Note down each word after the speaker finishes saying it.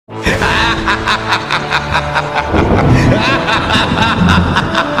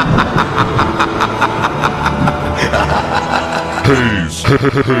Hayes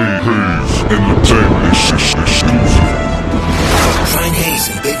Entertainment exclusive. Brian Hayes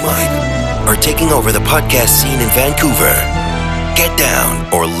and Big Mike are taking over the podcast scene in Vancouver. Get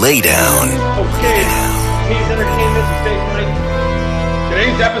down or lay down. Okay, Hayes Entertainment and Big Mike.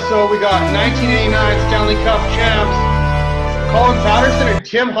 Today's episode, we got 1989 Stanley Cup champs Colin Patterson and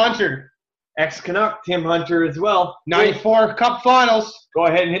Tim Hunter. Ex-Canuck Tim Hunter as well. 94 Cup Finals. Go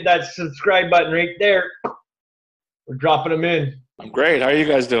ahead and hit that subscribe button right there. We're dropping them in. I'm great. How are you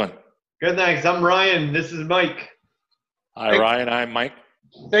guys doing? Good, thanks. I'm Ryan. This is Mike. Hi, Ryan. I'm Mike.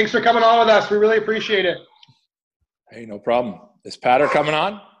 Thanks for coming on with us. We really appreciate it. Hey, no problem. Is Patter coming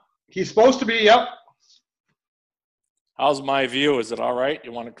on? He's supposed to be, yep. How's my view? Is it all right?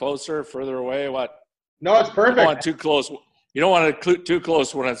 You want it closer, further away? What? No, it's perfect. You don't want it too close. You don't want it too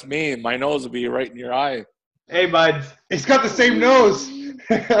close when it's me. My nose will be right in your eye. Hey, bud. He's got the same nose.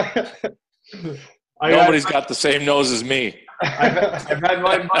 Nobody's got the same nose as me. I've had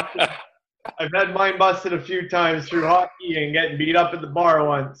mine busted. I've had mine busted a few times through hockey and getting beat up at the bar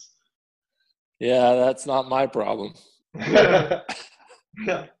once. Yeah, that's not my problem. One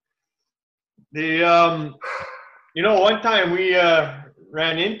time we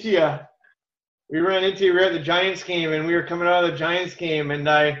ran into you. We were at the Giants game, and we were coming out of the Giants game, and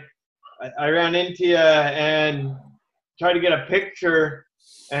I ran into you and tried to get a picture.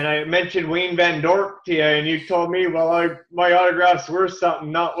 And I mentioned Wayne Van Dorp to you, and you told me, well, my autograph's worth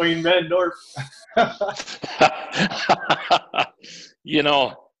something, not Wayne Van Dorp. You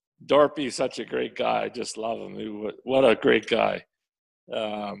know, Dorpy's such a great guy. I just love him. What a great guy.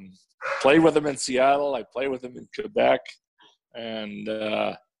 Played with him in Seattle. I played with him in Quebec. And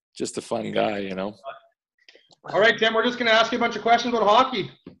just a fun guy, you know. All right, Tim, we're just going to ask you a bunch of questions about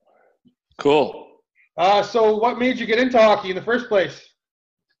hockey. Cool. So what made you get into hockey in the first place?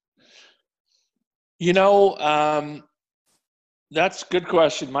 You know, that's a good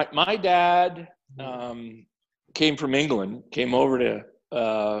question. My dad came from England, came over to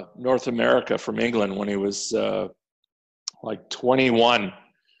North America from England when he was like 21.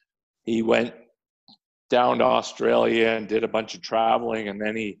 He went down to Australia and did a bunch of traveling, and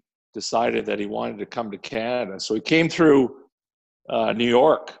then he decided that he wanted to come to Canada. So he came through New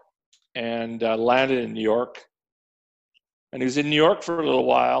York and landed in New York. And he was in New York for a little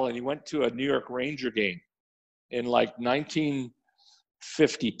while, and he went to a New York Ranger game in like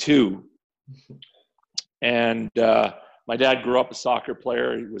 1952. And my dad grew up a soccer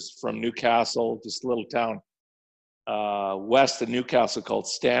player. He was from Newcastle, just a little town west of Newcastle called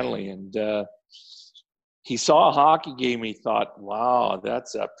Stanley. And he saw a hockey game. He thought, wow,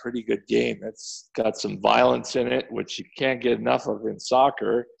 that's a pretty good game. It's got some violence in it, which you can't get enough of in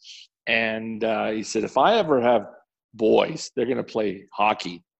soccer. And he said, if I ever have boys, they're going to play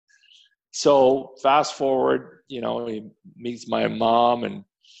hockey. So fast forward, you know, he meets my mom,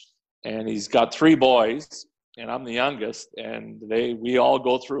 and he's got 3 boys, and I'm the youngest, and we all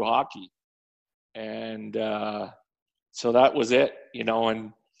go through hockey. And so that was it, you know.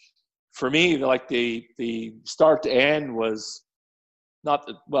 And for me, like the start to end was not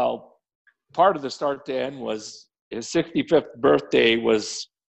the, well, part of the start to end was his 65th birthday was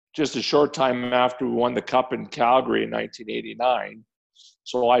just a short time after we won the Cup in Calgary in 1989.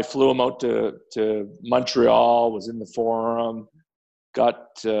 So I flew him out to Montreal, was in the Forum,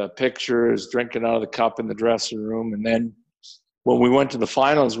 got pictures, drinking out of the cup in the dressing room. And then when we went to the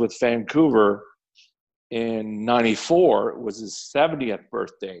finals with Vancouver in 94, it was his 70th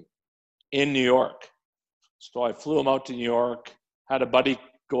birthday in New York. So I flew him out to New York, had a buddy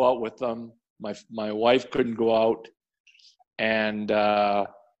go out with them. My wife couldn't go out. And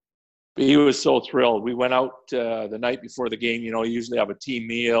he was so thrilled. We went out the night before the game. You know, you usually have a team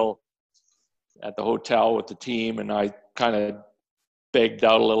meal at the hotel with the team, and I kind of begged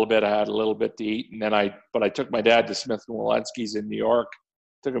out a little bit. I had a little bit to eat, and then I took my dad to Smith & Wollensky's in New York.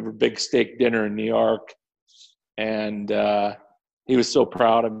 Took him for a big steak dinner in New York, and he was so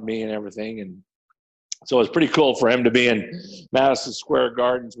proud of me and everything. And so it was pretty cool for him to be in Madison Square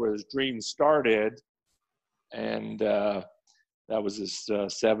Gardens where his dream started, and that was his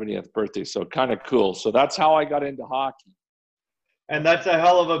 70th birthday, so kind of cool. So that's how I got into hockey. And that's a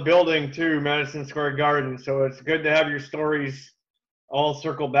hell of a building too, Madison Square Garden. So it's good to have your stories all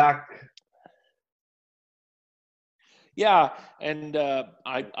circle back. Yeah, and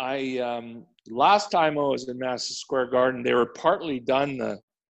I last time I was in Madison Square Garden, they were partly done the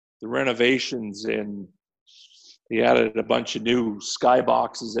renovations, and they added a bunch of new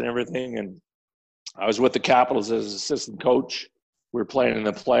skyboxes and everything. And I was with the Capitals as assistant coach. we were playing in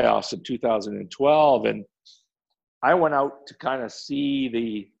the playoffs in 2012, and I went out to kind of see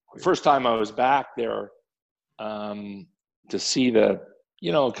the first time I was back there, to see the,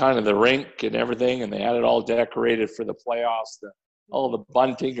 kind of the rink and everything, and they had it all decorated for the playoffs, all the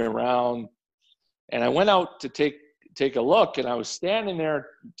bunting around. And I went out to take a look, and I was standing there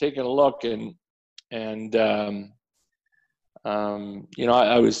taking a look, and I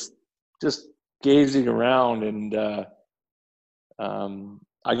was just gazing around, and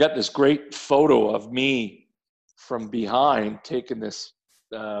I got this great photo of me from behind taking this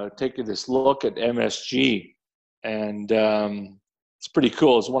look at MSG, and it's pretty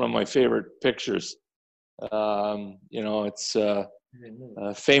cool. It's one of my favorite pictures. It's a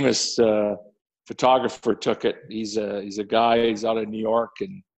famous photographer took it. He's a guy. He's out of New York,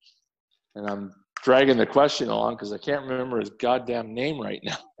 and I'm dragging the question along because I can't remember his goddamn name right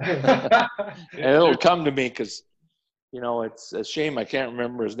now. And it'll come to me because, it's a shame I can't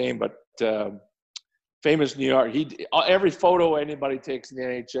remember his name, but famous New York. Every photo anybody takes in the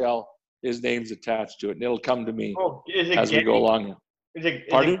NHL, his name's attached to it, and it'll come to me as we go along. Is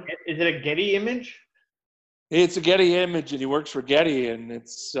it a Getty image? It's a Getty image, and he works for Getty, and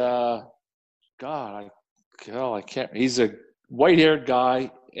it's I can't. He's a white-haired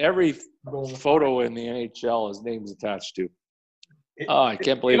guy. Every photo in the NHL, his name's attached to. I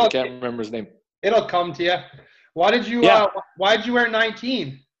can't believe I can't remember his name. It'll come to you. Why did you wear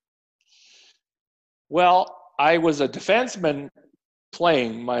 19? Well, I was a defenseman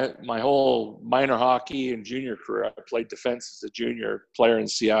playing my whole minor hockey and junior career. I played defense as a junior player in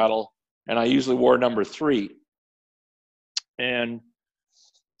Seattle, and I usually wore number 3. And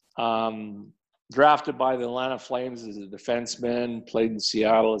drafted by the Atlanta Flames as a defenseman, played in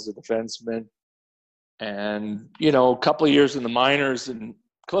Seattle as a defenseman. And, a couple of years in the minors, and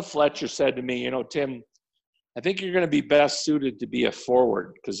Cliff Fletcher said to me, Tim, I think you're going to be best suited to be a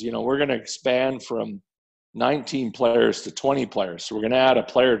forward because, we're going to expand from 19 players to 20 players. So we're going to add a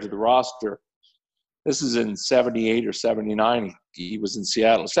player to the roster. This is in 78 or 79. He was in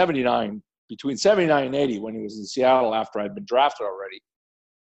Seattle. 79, between 79 and 80 when he was in Seattle after I'd been drafted already.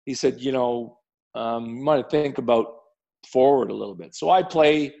 He said, you might think about forward a little bit. So I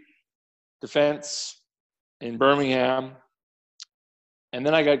play defense in Birmingham, and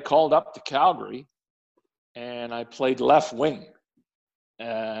then I got called up to Calgary, and I played left wing.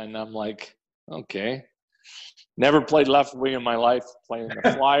 And I'm like, okay. Never played left wing in my life, playing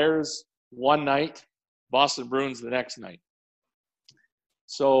the Flyers one night, Boston Bruins the next night.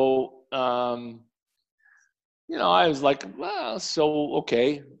 So, I was like, well, so,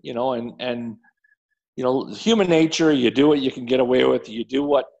 okay, and human nature, you do what you can get away with. You do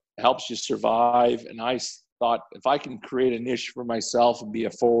what helps you survive. And I thought, if I can create a niche for myself and be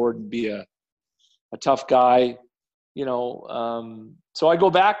a forward and be a tough guy, so I go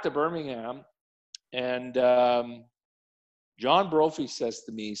back to Birmingham, and John Brophy says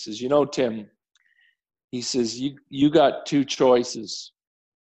to me, he says, Tim, he says, you got 2 choices.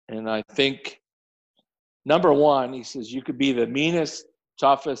 And I think, number 1, he says, you could be the meanest,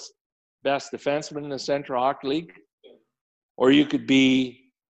 toughest, best defenseman in the Central Hockey League, or you could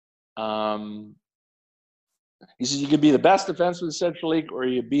be, he says, you could be the best defenseman in the Central League, or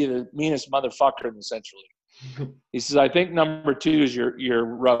you'd be the meanest motherfucker in the Central League. He says, I think number 2 is your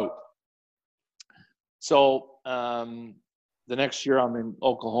route. So the next year I'm in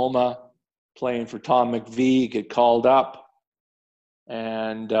Oklahoma playing for Tom McVie, get called up.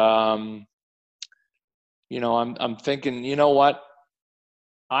 And, I'm thinking, you know what?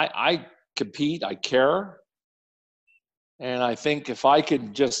 I compete, I care. And I think if I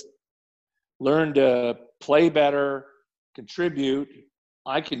could just learn to play better, contribute,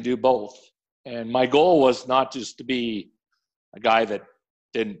 I can do both. And my goal was not just to be a guy that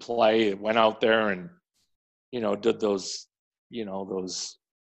didn't play, went out there and, did those, those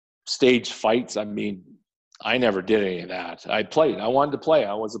stage fights. I mean, I never did any of that. I played. I wanted to play.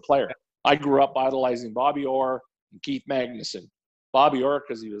 I was a player. I grew up idolizing Bobby Orr and Keith Magnuson. Bobby Orr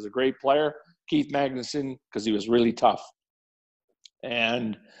because he was a great player. Keith Magnuson because he was really tough.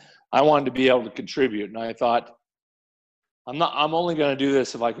 And I wanted to be able to contribute. And I thought, I'm only going to do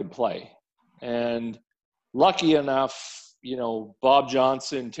this if I can play. And lucky enough, Bob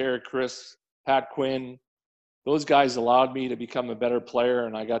Johnson, Terry Chris, Pat Quinn, those guys allowed me to become a better player,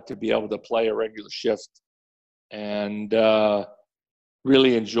 and I got to be able to play a regular shift and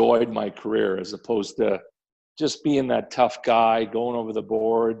really enjoyed my career as opposed to just being that tough guy, going over the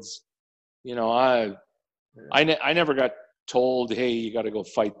boards. I never got told, hey, you got to go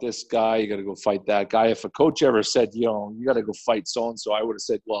fight this guy, you got to go fight that guy. If a coach ever said, you got to go fight so-and-so, I would have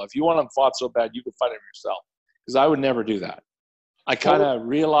said, well, if you want him fought so bad, you can fight him yourself, because I would never do that. I kind of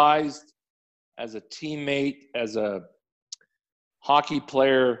realized as a teammate, as a hockey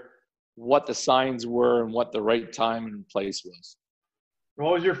player, what the signs were and what the right time and place was.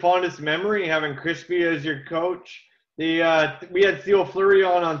 What was your fondest memory having Crispy as your coach? We had Theo Fleury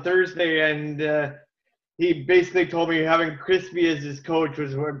on Thursday, and he basically told me having Crispy as his coach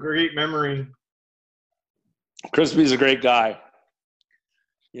was a great memory. Crispy's a great guy.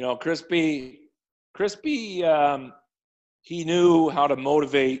 You know, Crispy, he knew how to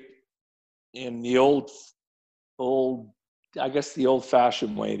motivate in the old, I guess the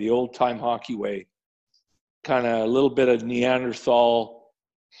old-fashioned way, the old-time hockey way. Kind of a little bit of Neanderthal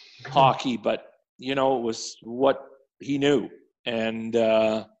hockey, but, you know, it was what he knew. And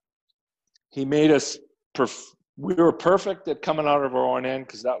he made us we were perfect at coming out of our own end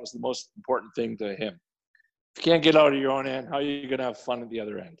because that was the most important thing to him. If you can't get out of your own end, how are you going to have fun at the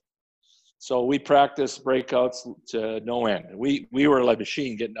other end? So we practiced breakouts to no end. We were like a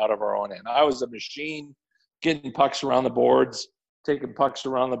machine getting out of our own end. I was a machine getting pucks around the boards, taking pucks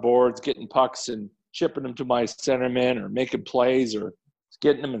around the boards, getting pucks and chipping them to my centerman or making plays or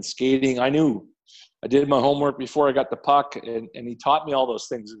getting them and skating. I knew. I did my homework before I got the puck, and he taught me all those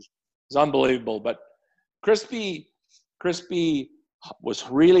things. It was unbelievable. But Crispy was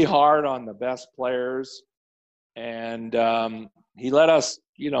really hard on the best players, and he let us,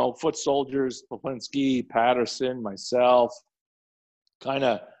 you know, foot soldiers, Poplinski, Patterson, myself, kind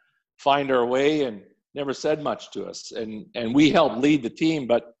of find our way and never said much to us. And we helped lead the team.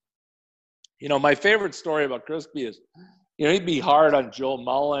 But, you know, my favorite story about Crispy is, you know, he'd be hard on Joe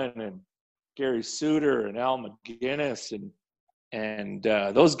Mullen and Gary Suter and Al McGinnis and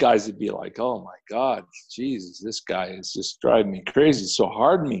those guys would be like, oh my God, Jesus, this guy is just driving me crazy. It's so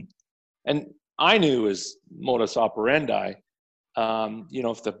hard on me. And I knew his modus operandi. You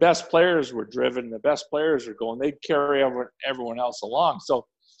know, if the best players were driven, the best players are going, they'd carry everyone else along. So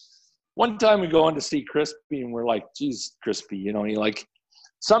one time we go in to see Crispy and we're like, geez, Crispy, you know,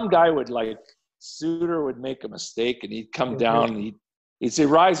 some guy would like, Suter would make a mistake and he'd come down and he'd say,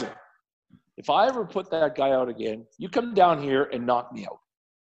 Riser, if I ever put that guy out again, you come down here and knock me out.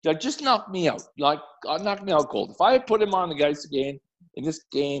 Like, just knock me out. Like, knock me out cold. If I put him on the ice again in this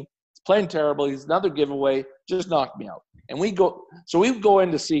game, he's playing terrible. He's another giveaway. Just knock me out. And we go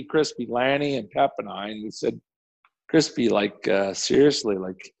in to see Crispy, Lanny, and Pep and I, and we said, Crispy, like, seriously,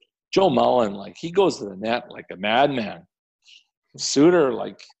 like, Joe Mullen, like, he goes to the net like a madman. Suter,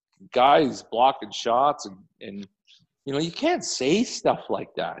 like, guys blocking shots, and you know, you can't say stuff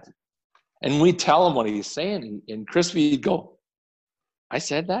like that. And we tell him what he's saying, and Crispy'd go, I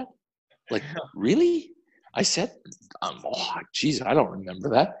said that? Like, really? I said, oh, geez, I don't remember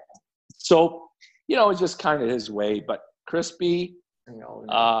that. So, you know, it's just kind of his way. But Crispy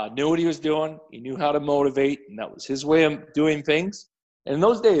knew what he was doing. He knew how to motivate, and that was his way of doing things. And in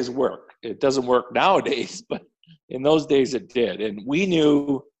those days, it doesn't work nowadays, but in those days it did. And we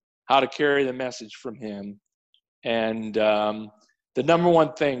knew how to carry the message from him. And the number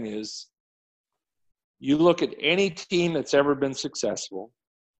one thing is, you look at any team that's ever been successful,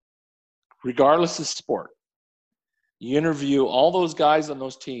 regardless of sport, you interview all those guys on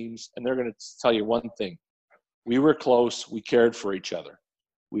those teams, and they're going to tell you one thing. We were close. We cared for each other.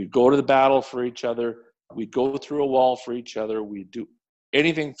 We'd go to the battle for each other. We'd go through a wall for each other. We'd do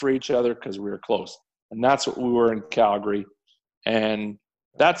anything for each other because we were close. And that's what we were in Calgary. And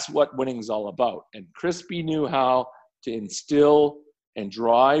that's what winning is all about. And Crispy knew how to instill and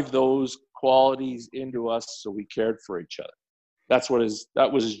drive those qualities into us, so we cared for each other. That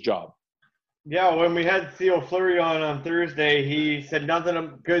was his job. Yeah, when we had Theo Fleury on Thursday, he said nothing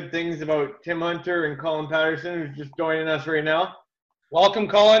but good things about Tim Hunter and Colin Patterson, who's just joining us right now. Welcome,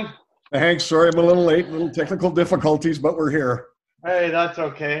 Colin. Thanks. Sorry I'm a little late, little technical difficulties, but we're here. Hey, that's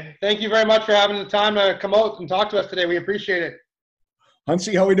okay. Thank you very much for having the time to come out and talk to us today. We appreciate it.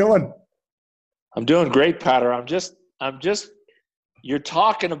 Huntsy, how we doing? I'm doing great, Patter. I'm just you're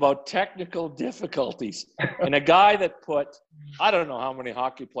talking about technical difficulties. And a guy that put, I don't know how many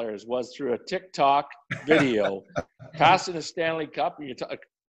hockey players was through a TikTok video, passing a Stanley Cup. And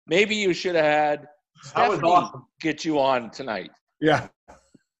maybe you should have had Stephanie get you on tonight. Yeah.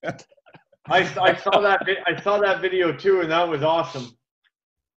 I saw that video too, and that was awesome.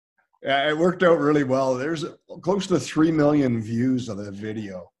 Yeah, it worked out really well. There's close to 3 million views of that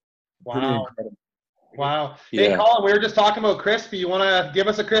video. Wow. Pretty incredible. Wow. Yeah. Hey, Colin, we were just talking about Crispy. You want to give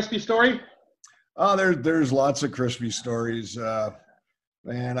us a Crispy story? Oh, there's lots of Crispy stories.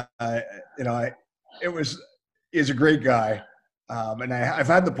 Man, he's a great guy. And I've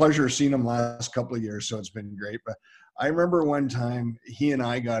had the pleasure of seeing him last couple of years, so it's been great. But I remember one time he and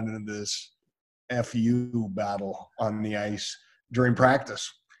I got into this FU battle on the ice during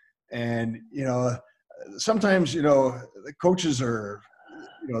practice. And, sometimes, the coaches are,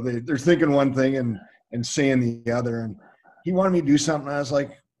 they're thinking one thing and saying the other. And he wanted me to do something. I was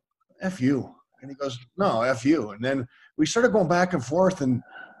like, F you. And he goes, no, F you. And then we started going back and forth. And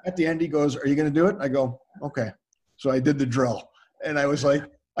at the end, he goes, are you going to do it? I go, okay. So I did the drill. And I was like,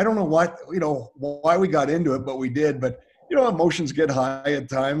 I don't know why we got into it, but we did. But, emotions get high at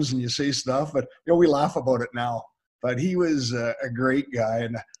times and you say stuff, but, we laugh about it now. But he was a great guy.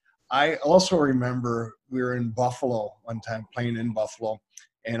 And I also remember we were in Buffalo one time, playing in Buffalo.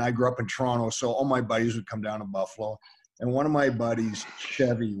 And I grew up in Toronto, so all my buddies would come down to Buffalo. And one of my buddies,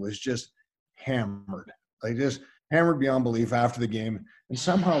 Chevy, was just hammered. Like just hammered beyond belief after the game, and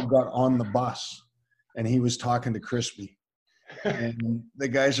somehow got on the bus. And he was talking to Crispy. And the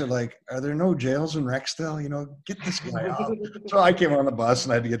guys are like, are there no jails in Rexdale? Get this guy off. So I came on the bus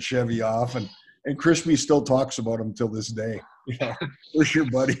and I had to get Chevy off. And Crispy still talks about him till this day. Where's your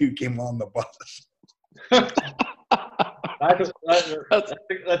buddy who came on the bus?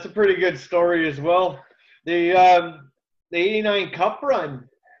 That's a pretty good story as well. The 89 Cup run,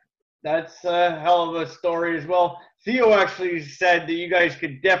 that's a hell of a story as well. Theo actually said that you guys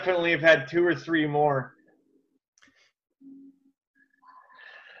could definitely have had 2 or 3 more.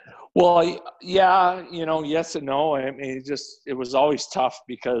 Well, yeah, yes and no. I mean, it was always tough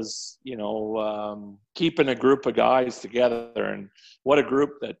because, keeping a group of guys together, and what a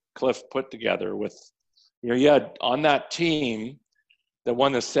group that Cliff put together with, you had on that team that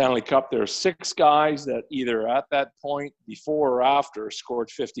won the Stanley Cup, there were 6 guys that either at that point, before or after, scored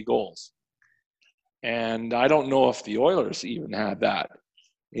 50 goals. And I don't know if the Oilers even had that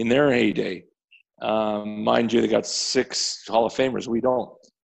in their heyday. Mind you, they got 6 Hall of Famers. We don't.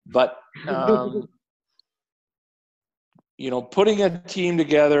 But, putting a team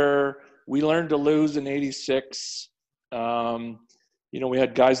together, we learned to lose in 86. We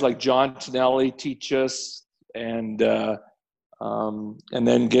had guys like John Tonelli teach us, and then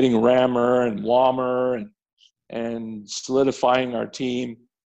getting Rammer and Wammer and solidifying our team,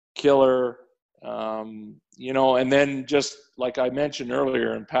 Killer, and then just like I mentioned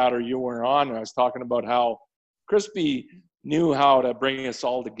earlier, and Patter, you weren't on, and I was talking about how Crispy knew how to bring us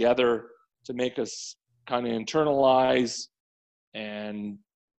all together to make us kind of internalize and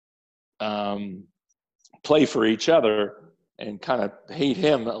play for each other and kind of hate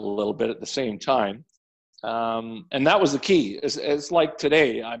him a little bit at the same time. And that was the key. It's like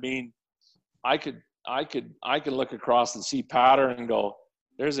today. I mean, I could look across and see Patter and go,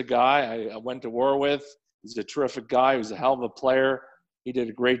 there's a guy I went to war with. He's a terrific guy. He was a hell of a player. He did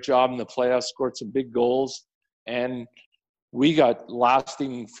a great job in the playoffs, scored some big goals. And we got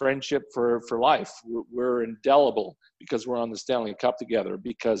lasting friendship for life. We're indelible because we're on the Stanley Cup together,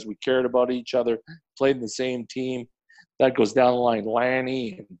 because we cared about each other, played in the same team. That goes down the line.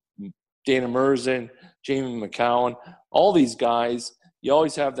 Lanny, and Dana Merzen, Jamie McCowan, all these guys, you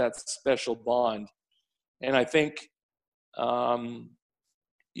always have that special bond. And I think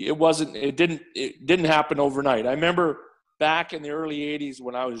it didn't happen overnight. I remember back in the early 80s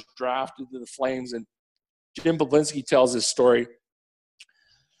when I was drafted to the Flames, and Jim Bablinski tells this story,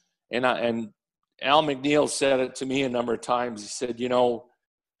 and Al McNeil said it to me a number of times. He said,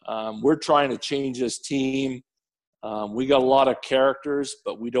 we're trying to change this team. We got a lot of characters,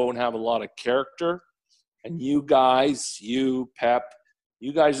 but we don't have a lot of character. And you guys, Pep,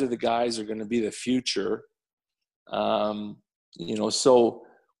 you guys are the guys who are going to be the future. So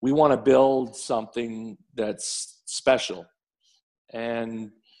we want to build something that's special.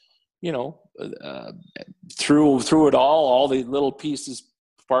 And through it all the little pieces,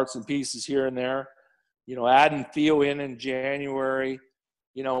 parts and pieces here and there, adding Theo in January,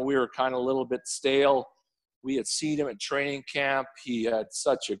 we were kind of a little bit stale. We had seen him at training camp. He had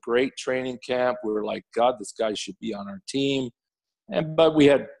such a great training camp. We were like, God, this guy should be on our team. But we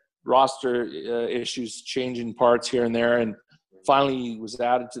had roster issues, changing parts here and there, and finally he was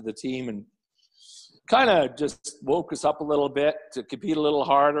added to the team and kind of just woke us up a little bit to compete a little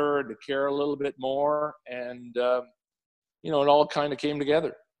harder and to care a little bit more. And, it all kind of came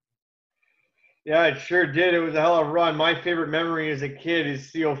together. Yeah, it sure did. It was a hell of a run. My favorite memory as a kid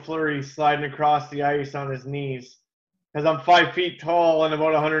is Theo Fleury sliding across the ice on his knees. Because I'm 5 feet tall and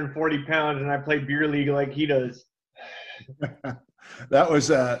about 140 pounds, and I play beer league like he does. That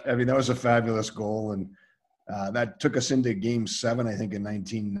was a fabulous goal. And that took us into Game 7, I think, in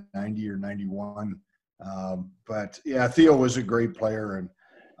 1990 or 91. But yeah, Theo was a great player. And,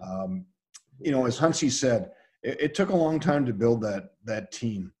 as Huntsy said, it took a long time to build that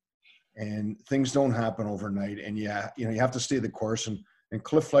team, and things don't happen overnight. And you have to stay the course, and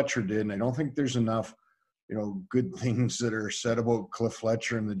Cliff Fletcher did. And I don't think there's enough, good things that are said about Cliff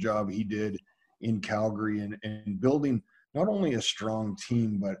Fletcher and the job he did in Calgary and building not only a strong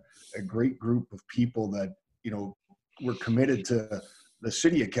team, but a great group of people that, were committed to the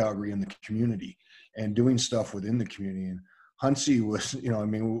city of Calgary and the community and doing stuff within the community. And Huntsy was,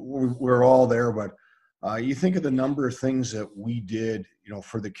 we're all there, but you think of the number of things that we did,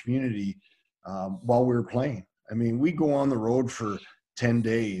 for the community while we were playing. I mean, we go on the road for 10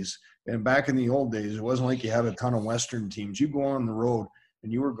 days. And back in the old days, it wasn't like you had a ton of Western teams. You go on the road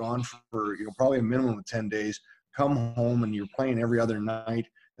and you were gone for probably a minimum of 10 days, come home and you're playing every other night.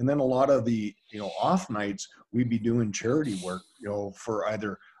 And then a lot of the, off nights, we'd be doing charity work, for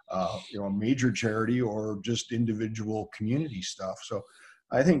either, a major charity or just individual community stuff. So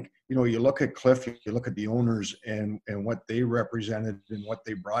I think, you look at Cliff, you look at the owners and what they represented and what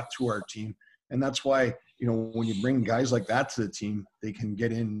they brought to our team. And that's why, when you bring guys like that to the team, they can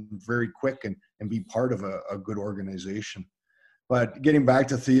get in very quick and be part of a good organization. But getting back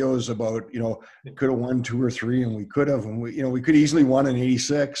to Theo's about, could have won 2 or 3 and we could have, and we could easily won in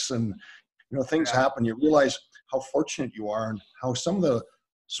 86 and, things happen. You realize how fortunate you are and how some of the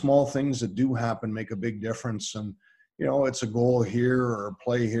small things that do happen make a big difference. And, it's a goal here or a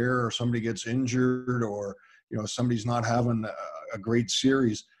play here or somebody gets injured or, somebody's not having a great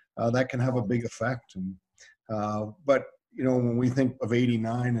series. That can have a big effect. And, but, when we think of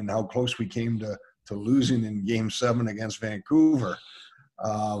 89 and how close we came to losing in Game 7 against Vancouver,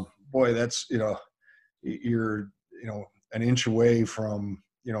 boy, that's, you're, an inch away from,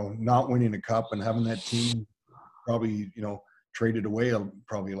 not winning a cup and having that team probably, traded away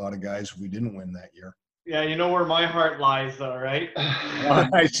probably a lot of guys if we didn't win that year. Yeah, you know where my heart lies, though, right?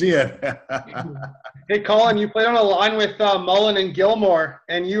 I see it. Hey, Colin, you played on a line with Mullen and Gilmore,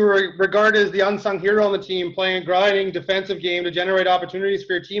 and you were regarded as the unsung hero on the team, playing a grinding defensive game to generate opportunities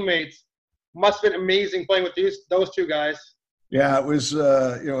for your teammates. Must have been amazing playing with those two guys. Yeah, it was,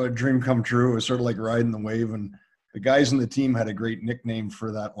 a dream come true. It was sort of like riding the wave, and the guys in the team had a great nickname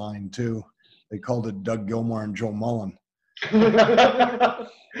for that line, too. They called it Doug Gilmore and Joe Mullen.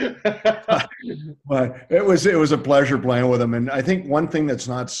 But it was a pleasure playing with them. And I think one thing that's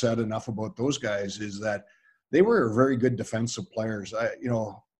not said enough about those guys is that they were very good defensive players.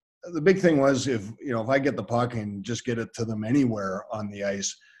 The big thing was if I get the puck and just get it to them anywhere on the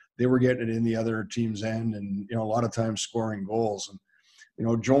ice, they were getting it in the other team's end and, a lot of times scoring goals. And,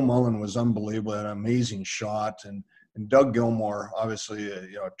 Joe Mullen was unbelievable, an amazing shot. And Doug Gilmore, obviously,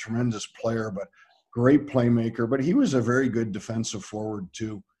 a tremendous player, but great playmaker, but he was a very good defensive forward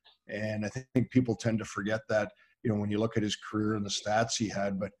too. And I think people tend to forget that, when you look at his career and the stats he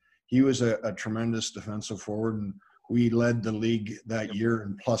had, but he was a tremendous defensive forward. And we led the league that year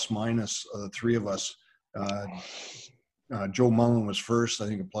in plus minus, the three of us. Joe Mullen was first, I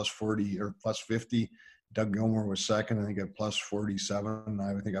think at plus 40 or plus 50. Doug Gilmore was second, I think at plus 47.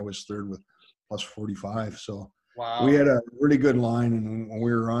 I think I was third with plus 45. So wow. We had a really good line, and when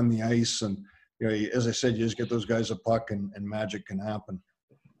we were on the ice and, as I said, you just get those guys a puck and magic can happen.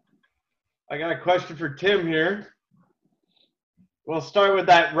 I got a question for Tim here. We'll start with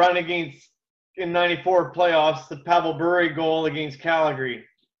that run in 94 playoffs, the Pavel Bure goal against Calgary.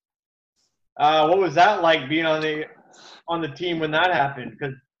 What was that like being on the team when that happened?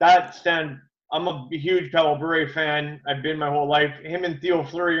 Because I'm a huge Pavel Bure fan. I've been my whole life. Him and Theo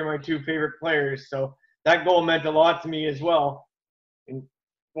Fleury are my 2 favorite players. So that goal meant a lot to me as well. And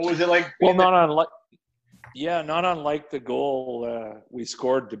what was it like? Well, not unlike the goal we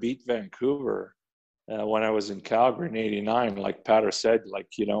scored to beat Vancouver when I was in Calgary in '89. Like Patter said,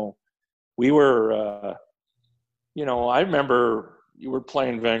 we were, I remember you were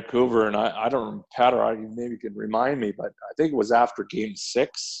playing Vancouver, and I don't, Patter, maybe you can remind me, but I think it was after Game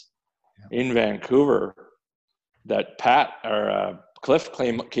 6 in Vancouver that Cliff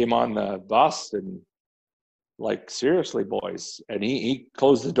came on the bus and, seriously, boys. And he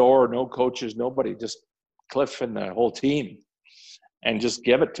closed the door, no coaches, nobody, just Cliff and the whole team, and just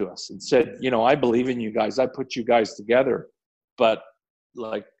give it to us and said, I believe in you guys. I put you guys together, but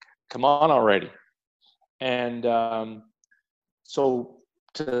come on already. And so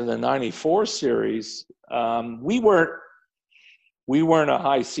to the 94 series, we weren't a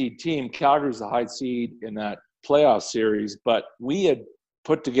high seed team. Calgary's a high seed in that playoff series, but we had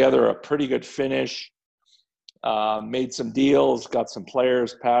put together a pretty good finish. Made some deals, got some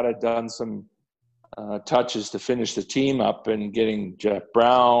players. Pat had done some touches to finish the team up and getting Jeff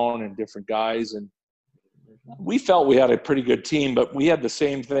Brown and different guys. And we felt we had a pretty good team, but we had the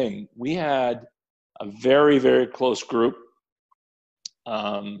same thing. We had a very, very close group.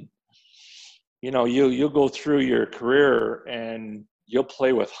 You'll go through your career and you'll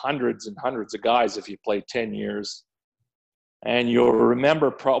play with hundreds and hundreds of guys if you play 10 years. And you'll remember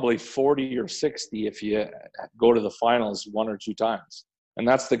probably 40 or 60 if you go to the finals 1 or 2 times. And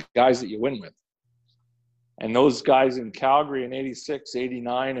that's the guys that you win with. And those guys in Calgary in 86,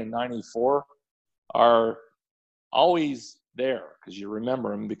 89, and 94 are always there because you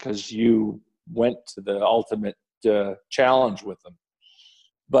remember them because you went to the ultimate challenge with them.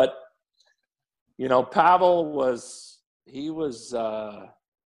 But, you know, Pavel was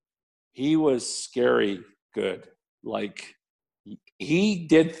scary good. Like, he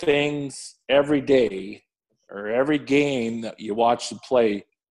did things every day or every game that you watched him play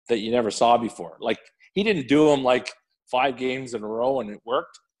that you never saw before. Like, he didn't do them like 5 games in a row and it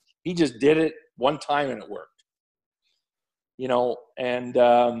worked. He just did it one time and it worked. You know, and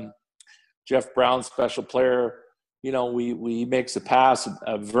Jeff Brown, special player, you know, we makes a pass.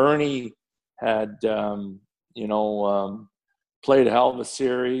 Verney had, played a hell of a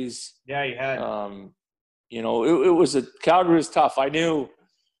series. Yeah, you had. You know, it was Calgary was tough. I knew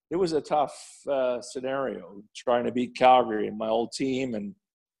it was a tough scenario trying to beat Calgary and my old team,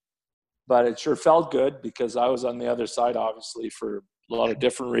 but it sure felt good because I was on the other side, obviously, for a lot of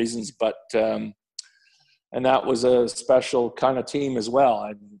different reasons. But and that was a special kind of team as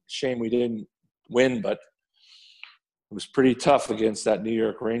well. Shame we didn't win, but it was pretty tough against that New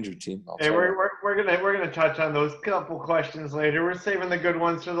York Ranger team. Hey, we're gonna touch on those couple questions later. We're saving the good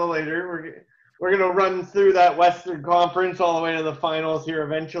ones for the later. We're gonna run through that Western Conference all the way to the finals here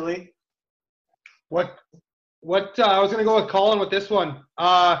eventually. What? I was gonna go with Colin with this one.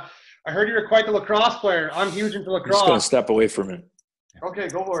 I heard you were quite the lacrosse player. I'm huge into lacrosse. I'm just gonna step away from it. Okay,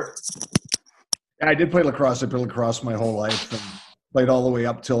 go for it. Yeah, I did play lacrosse. I played lacrosse my whole life and played all the way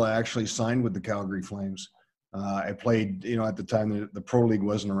up till I actually signed with the Calgary Flames. I played, you know, at the time the Pro League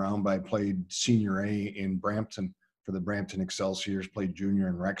wasn't around, but I played Senior A in Brampton for the Brampton Excelsiors, played junior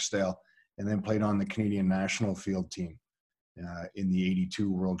in Rexdale, and then played on the Canadian national field team in the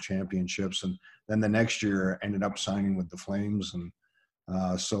 82 World Championships. And then the next year ended up signing with the Flames. And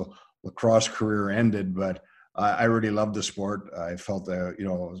so lacrosse career ended, but I really loved the sport. I felt that, you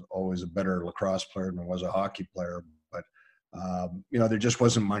know, I was always a better lacrosse player than I was a hockey player. But, you know, there just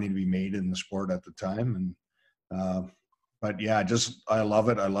wasn't money to be made in the sport at the time. And but yeah, I love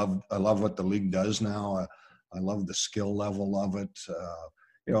it. I love what the league does now. I love the skill level of it.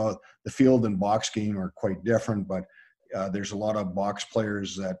 You know, the field and box game are quite different, but there's a lot of box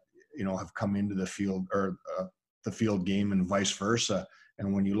players that, you know, have come into the field or the field game and vice versa.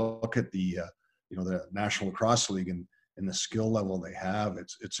 And when you look at the you know, the National Lacrosse League and the skill level they have,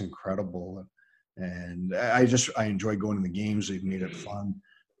 it's incredible. And I enjoy going to the games. They've made it fun.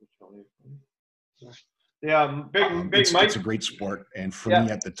 Yeah, big Mike. It's a great sport. And for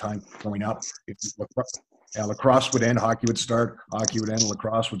me at the time growing up, lacrosse would end, hockey would start, hockey would end,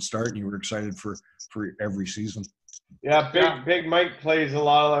 lacrosse would start, and you were excited for every season. Yeah, Big Mike plays a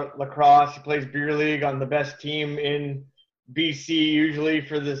lot of lacrosse. He plays beer league on the best team in BC, usually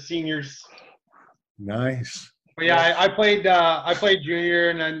for the seniors. Nice. But yeah, I played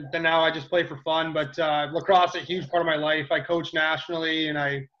junior, and then now I just play for fun. But lacrosse is a huge part of my life. I coach nationally, and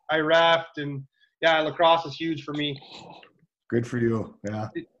I refed, and yeah, lacrosse is huge for me. Good for you. Yeah,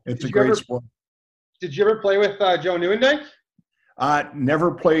 it's a great sport. Did you ever play with Joe Nieuwendyk?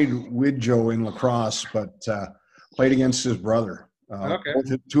 Never played with Joe in lacrosse, but played against his brother. Okay.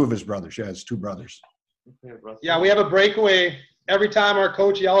 Two of his brothers. Yeah, his 2 brothers. Yeah, we have a breakaway every time our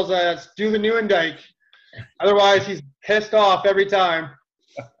coach yells at us, do the Nieuwendyk. Otherwise, he's pissed off every time.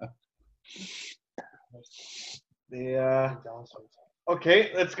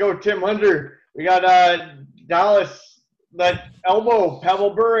 Okay, let's go Tim Hunter. We got Dallas, that elbow,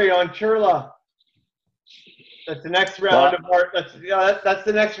 Pavel Bure on Churla. That's the next round of our. That's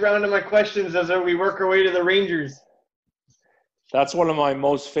the next round of my questions as we work our way to the Rangers. That's one of my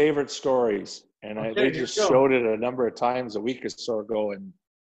most favorite stories, and they just showed it a number of times a week or so ago.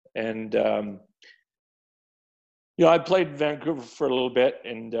 And you know, I played in Vancouver for a little bit,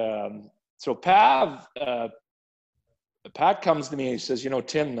 and so Pat comes to me and he says, you know,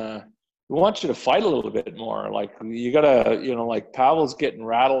 Tim, we want you to fight a little bit more. Like, you gotta, you know, like Pavel's getting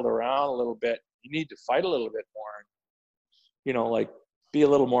rattled around a little bit. You need to fight a little bit more. You know, like be a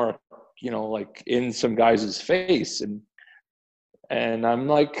little more, you know, like in some guys' face. And I'm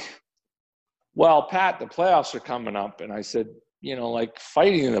like, well, Pat, the playoffs are coming up. And I said, you know, like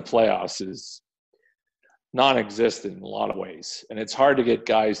fighting in the playoffs is non-existent in a lot of ways. And it's hard to get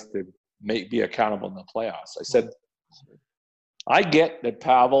guys to be accountable in the playoffs. I said, I get that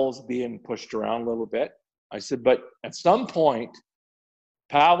Pavel's being pushed around a little bit. I said, but at some point,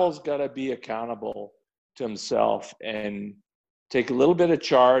 Pavel's got to be accountable to himself and take a little bit of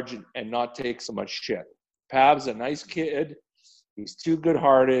charge and not take so much shit. Pav's a nice kid. He's too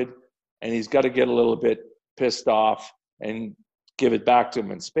good-hearted, and he's got to get a little bit pissed off and give it back to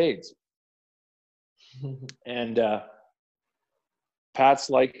him in spades. And Pat's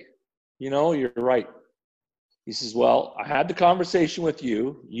like, you're right. He says, well, I had the conversation with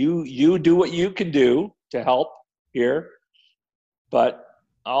you. You do what you can do to help here, but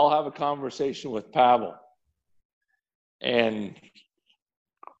I'll have a conversation with Pavel. And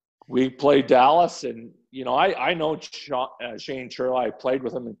we played Dallas, and I know Shane Churla. I played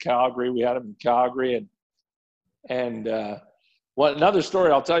with him in Calgary. We had him in Calgary, and another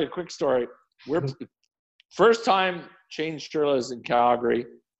story. I'll tell you a quick story. We're first time Shane Churla is in Calgary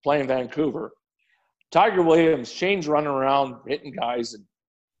playing Vancouver. Tiger Williams, Shane's running around hitting guys, and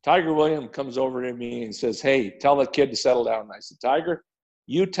Tiger Williams comes over to me and says, "Hey, tell that kid to settle down." And I said, "Tiger,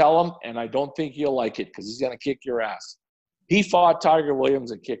 you tell him, and I don't think you'll like it because he's going to kick your ass." He fought Tiger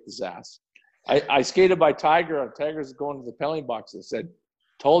Williams and kicked his ass. I skated by Tiger, and Tiger's going to the penalty box and said,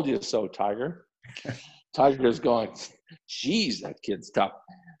 "Told you so, Tiger." Tiger's going, "Geez, that kid's tough."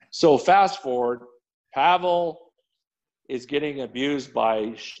 So fast forward, Pavel is getting abused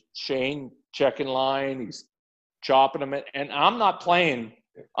by Shane, checking line. He's chopping him, and I'm not playing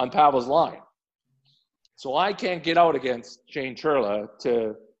on Pavel's line. So I can't get out against Shane Churla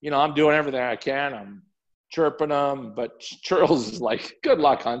I'm doing everything I can. I'm chirping him, but Churls is like, "Good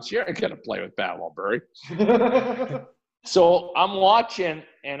luck, Hunts. You're not going to play with Pavel, Burry." So I'm watching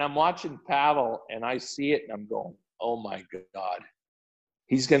Pavel, and I see it, and I'm going, "Oh, my God.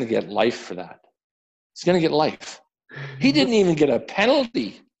 He's going to get life for that. He's going to get life." He didn't even get a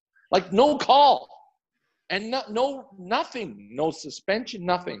penalty, like no call, and nothing, no suspension,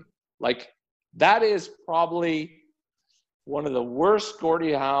 nothing. Like that is probably one of the worst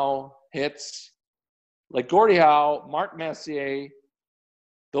Gordie Howe hits. Like Gordie Howe, Mark Messier,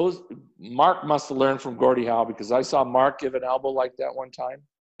 Mark must have learned from Gordie Howe, because I saw Mark give an elbow like that one time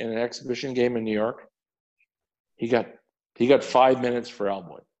in an exhibition game in New York. He got 5 minutes for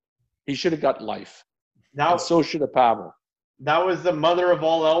elbowing. He should have got life. Now, and so should have Pavel. That was the mother of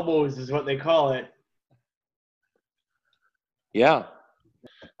all elbows, is what they call it. Yeah.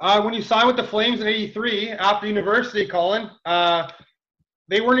 When you signed with the Flames in '83 after university, Colin,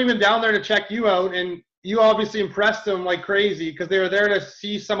 they weren't even down there to check you out, and you obviously impressed them like crazy because they were there to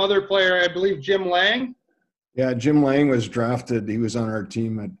see some other player, I believe Jim Lang. Yeah, Jim Lang was drafted. He was on our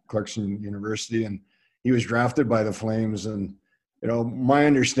team at Clarkson University, and he was drafted by the Flames. And, my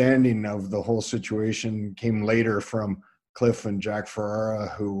understanding of the whole situation came later from Cliff and Jack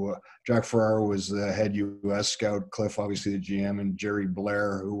Ferrara, Jack Ferrara was the head U.S. scout, Cliff obviously the GM, and Jerry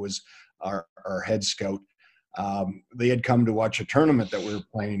Blair, who was our head scout. They had come to watch a tournament that we were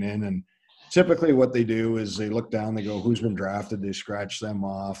playing in, and typically what they do is they look down, they go, "Who's been drafted?" They scratch them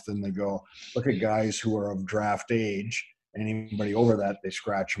off. Then they go, look at guys who are of draft age. Anybody over that, they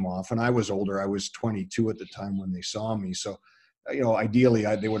scratch them off. And I was older. I was 22 at the time when they saw me. So, ideally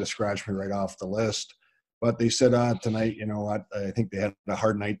they would have scratched me right off the list. But they said, tonight, I think they had a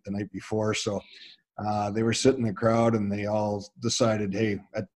hard night the night before. So they were sitting in the crowd, and they all decided, hey,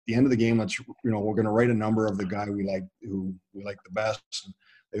 at the end of the game, we're going to write a number of the guy who we like the best. And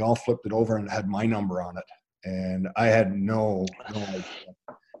they all flipped it over and had my number on it. And I had no idea.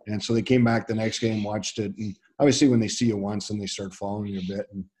 And so they came back the next game, watched it. And obviously when they see you once, and they start following you a bit.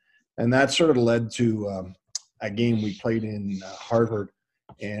 And that sort of led to a game we played in Harvard.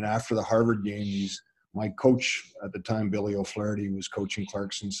 And after the Harvard game, my coach at the time, Billy O'Flaherty, who was coaching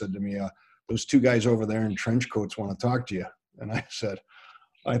Clarkson, said to me, "Those two guys over there in trench coats want to talk to you." And I said,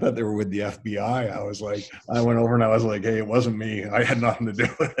 "I thought they were with the FBI." I went over and I was like, "Hey, it wasn't me. I had nothing to do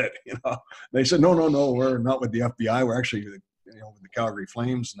with it." And they said, no, we're not with the FBI. We're actually, with the Calgary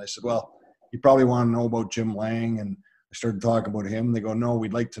Flames. And I said, "Well, you probably want to know about Jim Lang." And I started talking about him. They go, "No,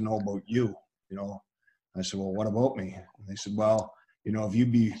 we'd like to know about you." I said, "Well, what about me?" And they said, "Well, if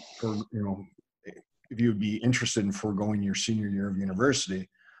you'd be interested in foregoing your senior year of university,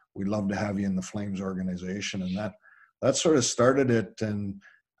 we'd love to have you in the Flames organization." And that sort of started it. And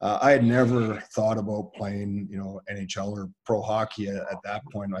I had never thought about playing, NHL or pro hockey at that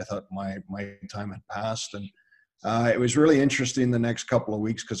point. I thought my time had passed. And it was really interesting the next couple of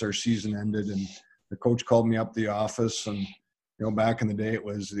weeks because our season ended, and the coach called me up to the office. And, back in the day, it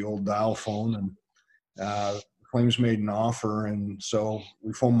was the old dial phone. And Flames made an offer, and so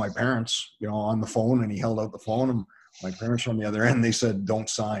we phoned my parents, on the phone, and he held out the phone, and my parents on the other end, they said, "Don't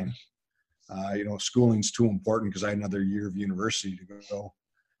sign. Schooling's too important," because I had another year of university to go.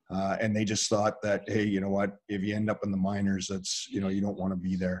 And they just thought that, hey, you know what, if you end up in the minors, that's, you don't want to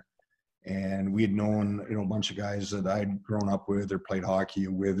be there. And we had known, a bunch of guys that I'd grown up with or played hockey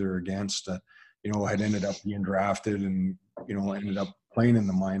with or against that, had ended up being drafted and, ended up playing in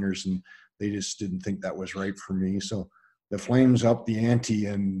the minors, and they just didn't think that was right for me. So the Flames upped the ante,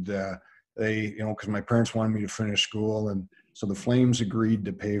 and they, because my parents wanted me to finish school. And so the Flames agreed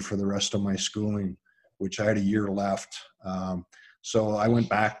to pay for the rest of my schooling, which I had a year left. So I went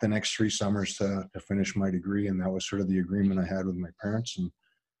back the next 3 summers to finish my degree, and that was sort of the agreement I had with my parents. And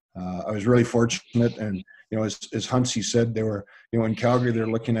I was really fortunate. And, as Huntsy said, they were, in Calgary, they're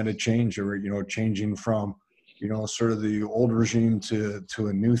looking at a change. They were, changing from, sort of the old regime to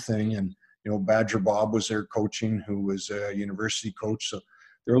a new thing. And, Badger Bob was there coaching, who was a university coach. So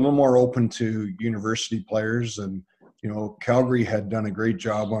they're a little more open to university players. And, Calgary had done a great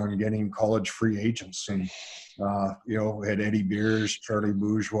job on getting college free agents. And, we had Eddie Beers, Charlie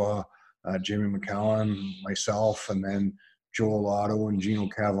Bourgeois, Jamie McCowan, myself, and then Joel Otto and Gino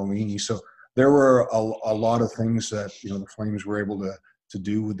Cavallini. So there were a lot of things that, the Flames were able to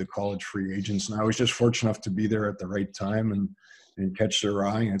do with the college free agents. And I was just fortunate enough to be there at the right time and catch their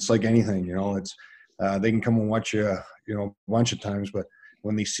eye. And it's like anything, it's they can come and watch you, a bunch of times, but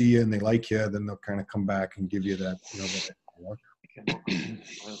when they see you and they like you, then they'll kind of come back and give you that,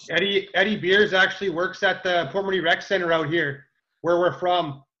 Eddie Beers actually works at the Port Moody Rec Center out here, where we're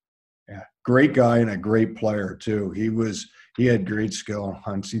from. Yeah, great guy and a great player too. He had great skill,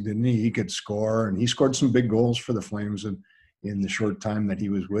 Huntsy, didn't he? He could score, and he scored some big goals for the Flames in the short time that he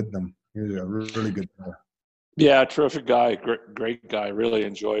was with them. He was a really good player. Yeah, terrific guy, great guy. Really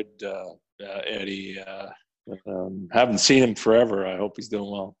enjoyed Eddie. Haven't seen him forever. I hope he's doing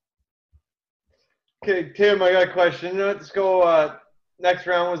well. Okay, Tim, I got a question. Let's go. Next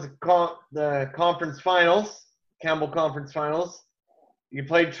round was the conference finals, Campbell Conference Finals. You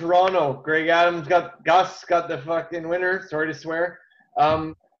played Toronto. Greg Adams Gus got the fucking winner. Sorry to swear.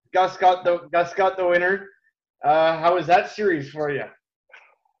 Gus got the winner. How was that series for you?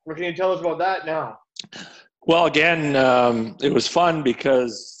 What can you tell us about that now? Well, again, it was fun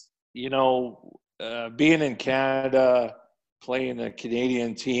because, being in Canada, playing a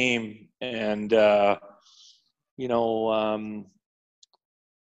Canadian team, and,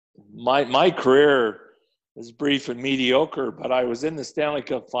 my career is brief and mediocre, but I was in the Stanley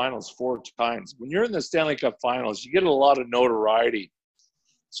Cup Finals 4 times. When you're in the Stanley Cup Finals, you get a lot of notoriety.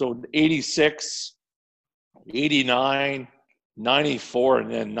 So 86, 89, 94,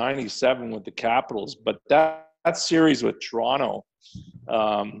 and then 97 with the Capitals. But that series with Toronto,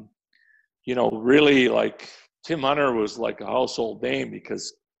 really, like, Tim Hunter was like a household name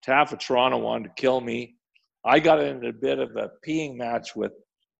because half of Toronto wanted to kill me. I got into a bit of a peeing match with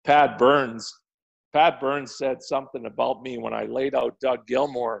Pat Burns. Pat Burns said something about me when I laid out Doug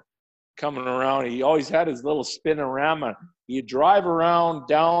Gilmour coming around. He always had his little spinorama. He'd drive around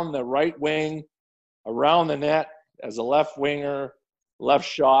down the right wing, around the net as a left winger, left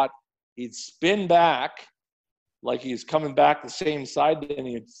shot. He'd spin back like he's coming back the same side, then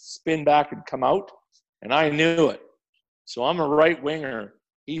he'd spin back and come out, and I knew it. So I'm a right winger.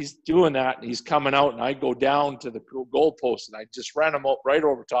 He's doing that, and he's coming out, and I go down to the goal post, and I just ran him up right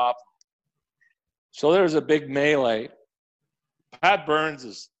over top. So there's a big melee. Pat Burns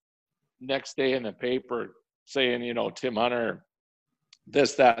is next day in the paper saying, Tim Hunter,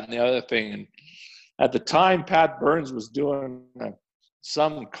 this, that, and the other thing. And at the time, Pat Burns was doing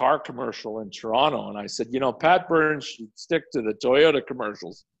some car commercial in Toronto. And I said, Pat Burns should stick to the Toyota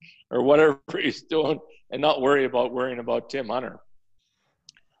commercials or whatever he's doing and not worrying about Tim Hunter.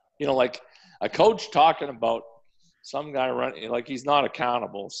 Like a coach talking about some guy running, like, he's not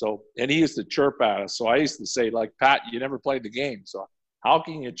accountable. So, and he used to chirp at us. So I used to say, like, Pat, you never played the game, so how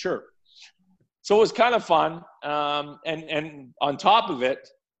can you chirp? So it was kind of fun. And on top of it,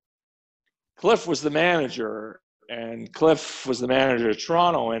 Cliff was the manager, and Cliff was the manager of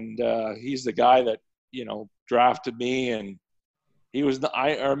Toronto. And he's the guy that, drafted me. And he was,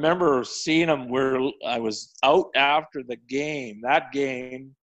 I remember seeing him where I was out after the game,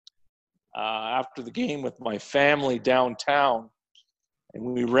 after the game with my family downtown, and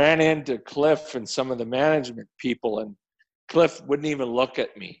we ran into Cliff and some of the management people, and Cliff wouldn't even look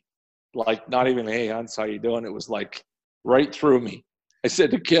at me, like, not even, hey, Hans, how you doing? It was like right through me. I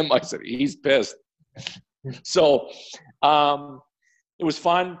said to Kim, he's pissed. So it was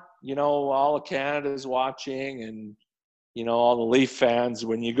fun. All of Canada's watching, and, all the Leaf fans.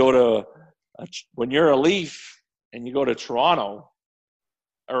 When you're a Leaf and you go to Toronto,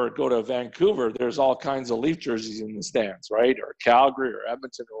 or go to Vancouver, there's all kinds of Leaf jerseys in the stands, right? Or Calgary or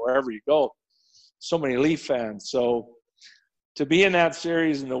Edmonton or wherever you go. So many Leaf fans. So to be in that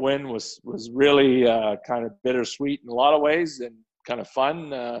series and the win was really kind of bittersweet in a lot of ways and kind of fun.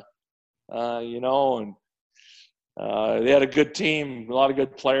 you know, and they had a good team, a lot of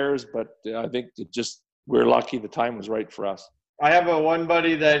good players, but I think we're lucky the time was right for us. I have one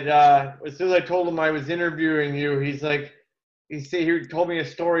buddy that as soon as I told him I was interviewing you, he's like, he told me a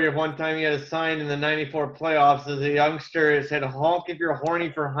story of one time he had a sign in the '94 playoffs as a youngster. It said, "Honk if you're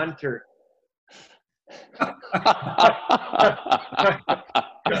horny for Hunter."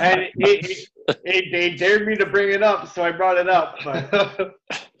 And they dared me to bring it up, so I brought it up. But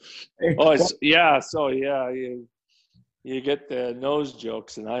you get the nose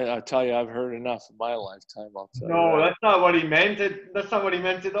jokes, and I tell you, I've heard enough in my lifetime. I'll tell you. No, that's not what he meant. That's not what he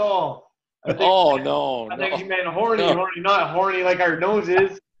meant at all. I think he meant horny, not horny like our nose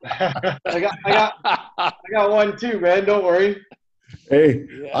is. I got one too, man. Don't worry. Hey,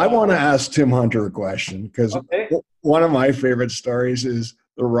 yeah. I want to ask Tim Hunter a question because one of my favorite stories is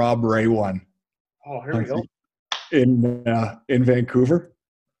the Rob Ray one. Oh, here we go. In Vancouver.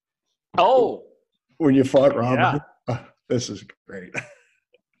 Oh, when you fought Rob. Yeah. This is great.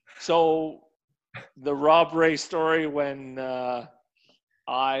 So, the Rob Ray story when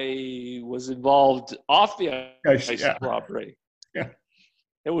I was involved off the ice with Rob Ray. Yeah.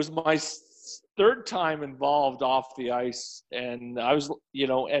 It was my third time involved off the ice, and I was,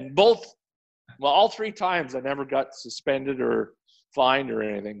 and all three times I never got suspended or fined or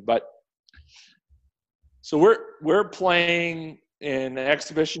anything. But so we're playing in an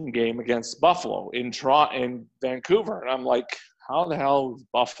exhibition game against Buffalo in Vancouver, and I'm like, how the hell is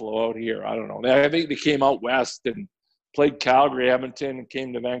Buffalo out here? I don't know. I think they came out west and played Calgary, Edmonton, and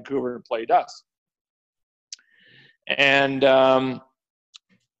came to Vancouver and played us. And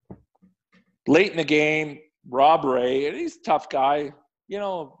late in the game, Rob Ray, and he's a tough guy,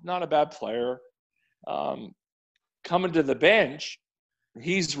 not a bad player. Coming to the bench,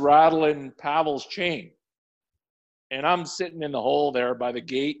 he's rattling Pavel's chain. And I'm sitting in the hole there by the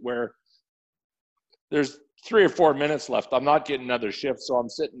gate where there's 3 or 4 minutes left. I'm not getting another shift, so I'm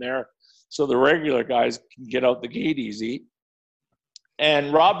sitting there so the regular guys can get out the gate easy.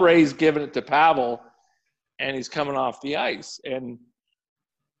 And Rob Ray's giving it to Pavel, and he's coming off the ice. And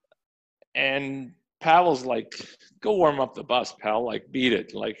Pavel's like, go warm up the bus, pal. Like, beat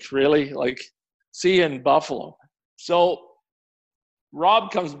it. Like, really? Like, see you in Buffalo. So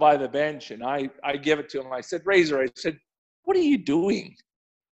Rob comes by the bench, and I give it to him. I said, Razor, I said, what are you doing?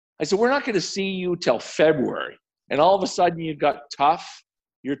 I said, we're not going to see you till February. And all of a sudden you got tough.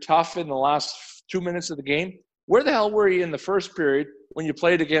 You're tough in the last 2 minutes of the game. Where the hell were you in the first period when you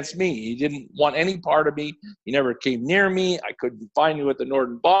played against me? You didn't want any part of me. You never came near me. I couldn't find you at the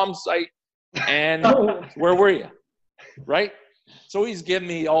Norden bomb site. And where were you? Right? So he's giving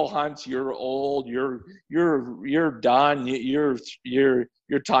me, Hunt, you're old, you're done,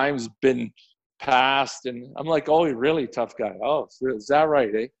 your time's been passed, and I'm like, oh, you're really a tough guy. Oh, is that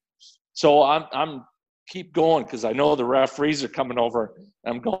right, eh? So I'm keep going because I know the referees are coming over.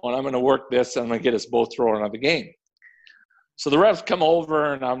 I'm going to work this, and I'm gonna get us both thrown out of the game. So the refs come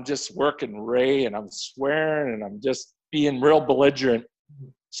over, and I'm just working Ray, and I'm swearing, and I'm just being real belligerent.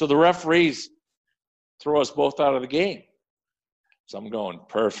 So the referees throw us both out of the game. So I'm going,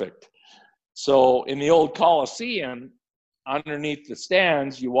 perfect. So in the old Coliseum, underneath the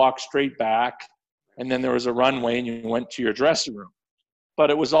stands, you walk straight back, and then there was a runway, and you went to your dressing room. But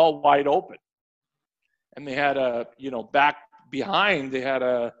it was all wide open. And they had back behind, they had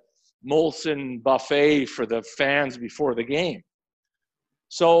a Molson buffet for the fans before the game.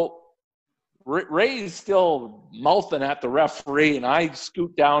 So Ray's still mouthing at the referee, and I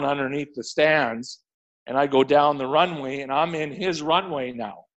scoot down underneath the stands. And I go down the runway, and I'm in his runway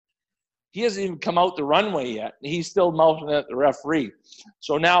now. He hasn't even come out the runway yet. He's still mouthing at the referee.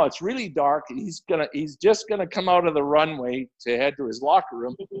 So now it's really dark. And he's just gonna come out of the runway to head to his locker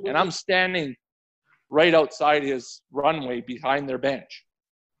room, and I'm standing right outside his runway behind their bench.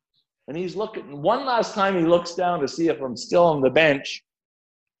 And he's looking. One last time, he looks down to see if I'm still on the bench,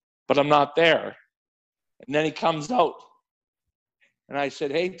 but I'm not there. And then he comes out, and I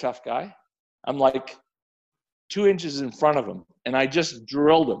said, "Hey, tough guy." I'm like 2 inches in front of him, and I just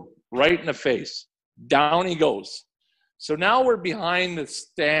drilled him right in the face. Down he goes. So now we're behind the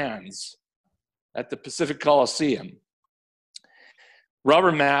stands at the Pacific Coliseum.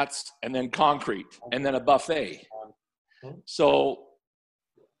 Rubber mats, and then concrete, and then a buffet. So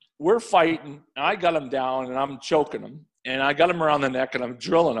we're fighting, and I got him down, and I'm choking him, and I got him around the neck, and I'm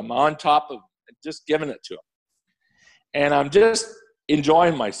drilling him on top of him, just giving it to him. And I'm just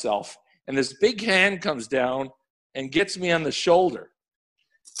enjoying myself. And this big hand comes down and gets me on the shoulder.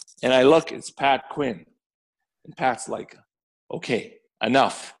 And I look, it's Pat Quinn. And Pat's like, okay,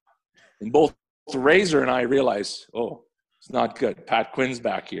 enough. And both Razor and I realize, oh, it's not good. Pat Quinn's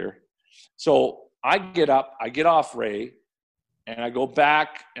back here. So I get up, I get off Ray, and I go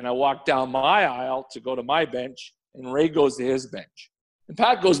back and I walk down my aisle to go to my bench, and Ray goes to his bench. And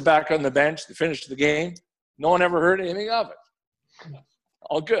Pat goes back on the bench to finish the game. No one ever heard anything of it.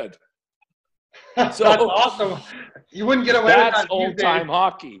 All good. That's awesome. You wouldn't get away with that. That's old-time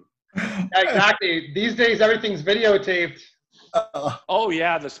hockey. Exactly. These days, everything's videotaped. Oh,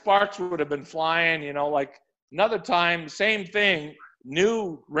 yeah, the sparks would have been flying, like another time, same thing,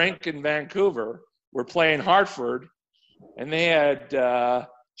 new rink in Vancouver. We're playing Hartford, and they had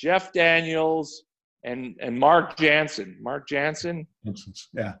Jeff Daniels and Mark Jansen. Mark Jansen?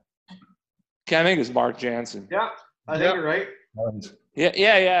 Yeah. I think it's Mark Jansen. Yeah, I think you're right.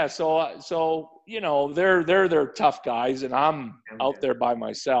 Yeah. So they're tough guys, and I'm out there by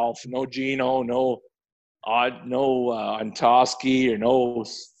myself. No Gino, no Antosky, or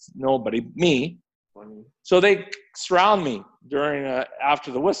nobody. Me. So they surround me during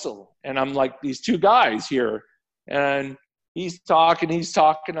after the whistle, and I'm like, these two guys here, and he's talking.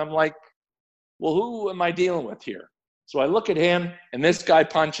 I'm like, well, who am I dealing with here? So I look at him, and this guy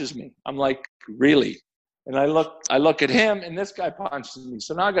punches me. I'm like, really? And I look at him, and this guy punches me.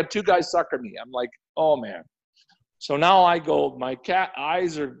 So now I got two guys sucker me. I'm like, oh, man. So now I go, my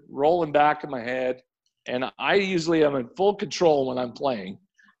eyes are rolling back in my head, and I usually am in full control when I'm playing.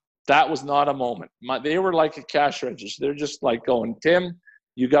 That was not a moment. They were like a cash register. They're just like going, Tim,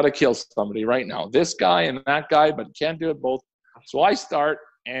 you got to kill somebody right now. This guy and that guy, but can't do it both. So I start,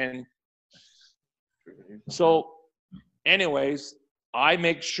 and so anyways, I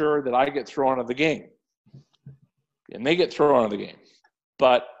make sure that I get thrown out of the game. And they get thrown out of the game.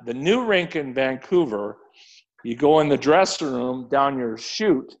 But the new rink in Vancouver, you go in the dressing room down your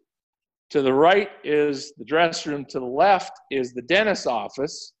chute. To the right is the dressing room. To the left is the dentist's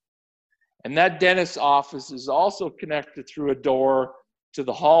office. And that dentist's office is also connected through a door to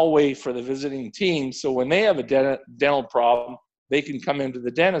the hallway for the visiting team. So when they have a dental problem, they can come into the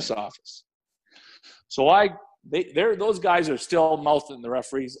dentist's office. So those guys are still mouthing the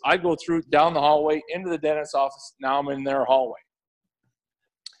referees. I go down the hallway into the dentist's office. Now I'm in their hallway.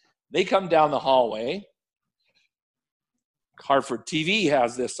 They come down the hallway. Hartford TV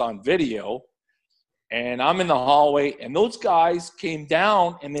has this on video. And I'm in the hallway. And those guys came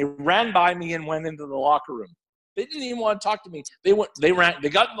down and they ran by me and went into the locker room. They didn't even want to talk to me. They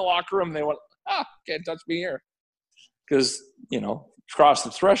got in the locker room and they went, can't touch me here. Because, across the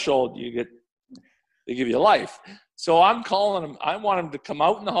threshold, they give you life. So I'm calling them. I want them to come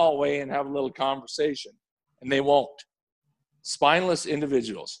out in the hallway and have a little conversation. And they won't. Spineless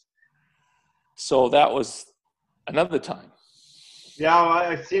individuals. So that was another time. Yeah,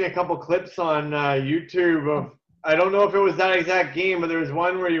 I've seen a couple clips on YouTube of, I don't know if it was that exact game, but there was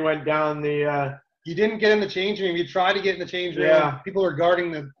one where you went down the... You didn't get in the change room. You tried to get in the change room. Yeah. People were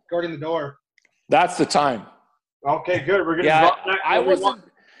guarding the door. That's the time. Okay, good. We're going to drop that. I wasn't...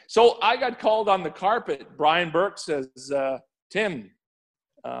 So I got called on the carpet. Brian Burke says, Tim,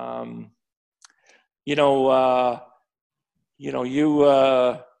 I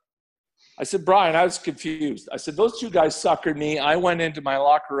said, Brian, I was confused. I said, those two guys suckered me. I went into my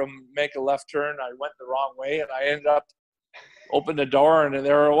locker room, make a left turn. I went the wrong way, and I ended up opened the door, and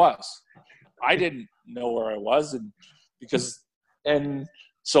there it was. I didn't know where I was, and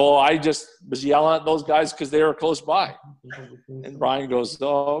so I just was yelling at those guys because they were close by. And Brian goes,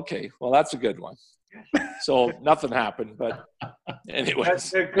 oh, okay, well, that's a good one. So nothing happened, but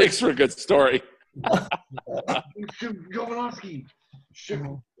anyways, makes for a good story. Jovanovski. I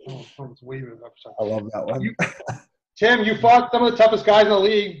love that one. Tim, you fought some of the toughest guys in the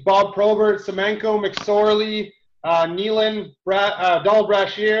league. Bob Probert, Semenko, McSorley, Nealon, Donald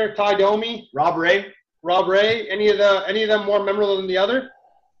Brashear, Ty Domi, Rob Ray. Any of them more memorable than the other?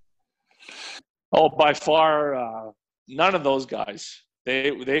 Oh, by far, none of those guys.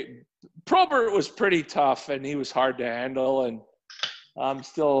 Probert was pretty tough, and he was hard to handle, and I'm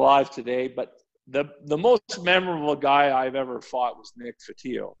still alive today. But the most memorable guy I've ever fought was Nick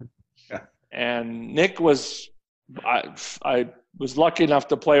Fotiu. Yeah. And Nick was I was lucky enough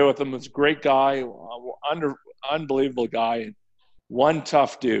to play with him. He was a great guy, unbelievable guy, and one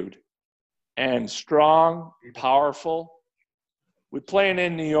tough dude, and strong, powerful. We playing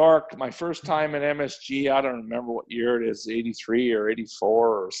in New York, my first time at MSG, I don't remember what year it is, 83 or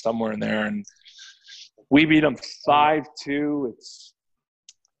 84 or somewhere in there. And we beat them 5-2.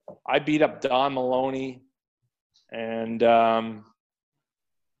 I beat up Don Maloney. And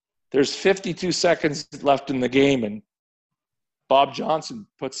there's 52 seconds left in the game, and Bob Johnson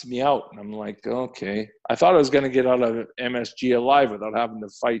puts me out. And I'm like, okay. I thought I was going to get out of MSG alive without having to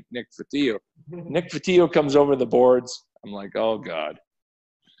fight Nick Fotiu. Nick Fotiu comes over the boards. I'm like, oh, God.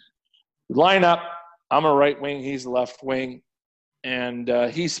 We line up. I'm a right wing. He's a left wing. And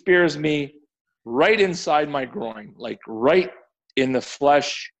he spears me right inside my groin, like right in the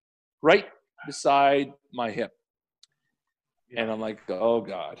flesh, right beside my hip. And I'm like, oh,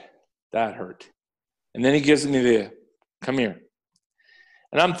 God, that hurt. And then he gives me the, come here.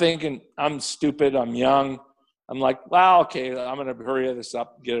 And I'm thinking, I'm stupid, I'm young. I'm like, well, okay, I'm going to hurry this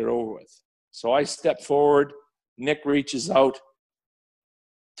up and get it over with. So I step forward. Nick reaches out,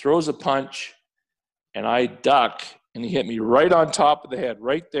 throws a punch, and I duck. And he hit me right on top of the head,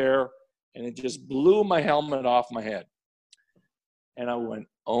 right there. And it just blew my helmet off my head. And I went,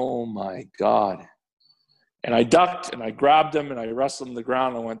 oh, my God. And I ducked, and I grabbed him, and I wrestled him to the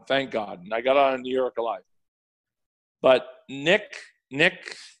ground. And I went, thank God. And I got out of New York alive. But Nick,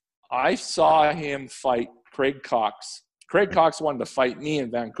 I saw him fight Craig Cox. Craig Cox wanted to fight me in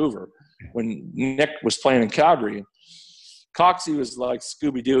Vancouver when Nick was playing in Calgary. Coxie was like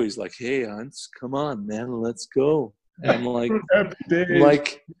Scooby-Doo. He's like, hey, Hunts, come on, man, let's go. And I'm like,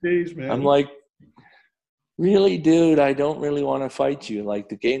 I'm like, really, dude, I don't really want to fight you. Like,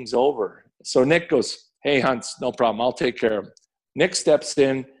 the game's over. So Nick goes, hey, Hunts, no problem. I'll take care of him. Nick steps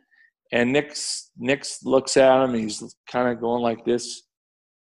in, and Nick looks at him. He's kind of going like this,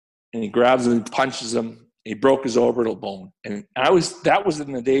 and he grabs him and punches him. He broke his orbital bone. And that was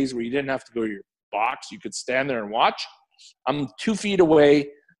in the days where you didn't have to go to your box. You could stand there and watch. I'm 2 feet away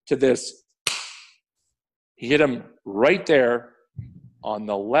to this. He hit him right there on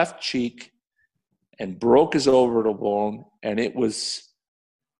the left cheek and broke his orbital bone. And it was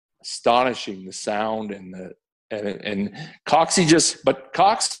astonishing, the sound and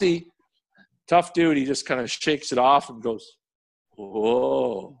Coxie, tough dude, he just kind of shakes it off and goes,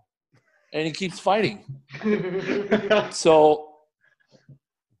 whoa. And he keeps fighting. So,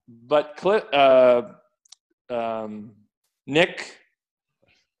 but Nick,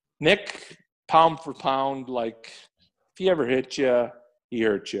 pound for pound, like, if he ever hit you, he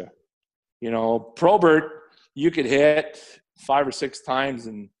hurt you. You know, Probert, you could hit 5 or 6 times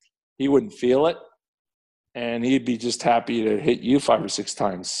and he wouldn't feel it. And he'd be just happy to hit you 5 or 6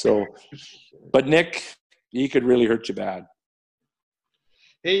 times. So, but Nick, he could really hurt you bad.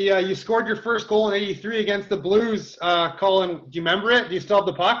 Hey, you scored your first goal in '83 against the Blues. Colin, do you remember it? Do you still have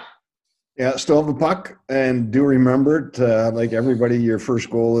the puck? Yeah, still have the puck and do remember it. Like everybody, your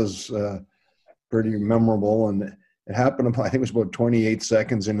first goal is pretty memorable. And it happened, I think it was about 28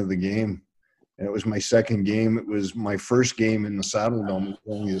 seconds into the game. And it was my second game. It was my first game in the Saddle Dome. It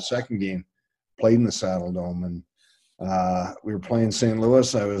was only the second game played in the Saddle Dome. And we were playing St.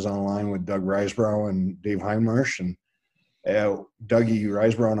 Louis. I was on the line with Doug Risebrough and Dave Heinmarsh. And Dougie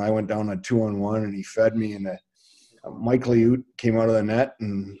Risebrough and I went down a 2-on-1, and he fed me. And Mike Liut came out of the net,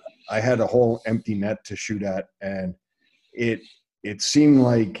 and I had a whole empty net to shoot at. And it seemed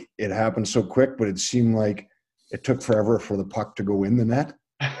like it happened so quick, but it seemed like it took forever for the puck to go in the net.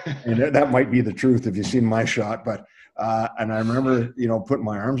 And that might be the truth if you've seen my shot. But and I remember, putting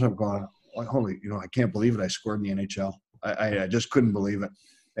my arms up going, holy, I can't believe it. I scored in the NHL. I just couldn't believe it.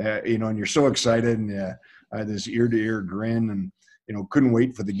 And you're so excited, and I had this ear-to-ear grin, and, couldn't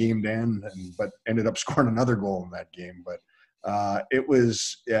wait for the game to end, but ended up scoring another goal in that game. But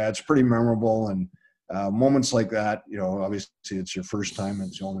it's pretty memorable. And moments like that, obviously it's your first time, and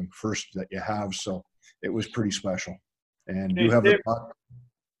it's the only first that you have. So it was pretty special. And hey, you have the puck.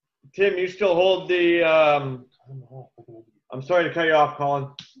 Tim, you still hold the I'm sorry to cut you off, Colin.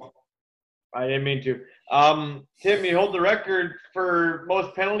 I didn't mean to. Tim, you hold the record for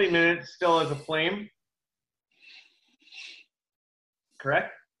most penalty minutes still as a Flame.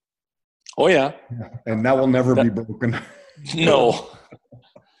 Correct? Oh, yeah. And that will never be broken. No,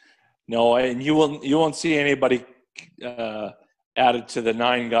 and you won't see anybody added to the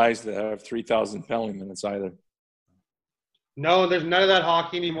 9 guys that have 3,000 penalty minutes either. No, there's none of that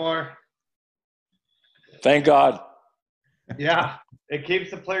hockey anymore. Thank God. Yeah. It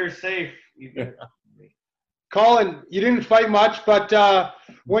keeps the players safe. Colin, you didn't fight much, but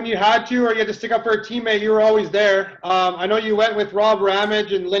when you had to or you had to stick up for a teammate, you were always there. I know you went with Rob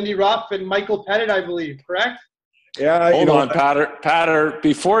Ramage and Lindy Ruff and Michael Pettit, I believe, correct? Yeah. Hold on, Patter,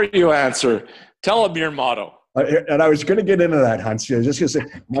 before you answer, tell them your motto. And I was going to get into that, Hans. I was just going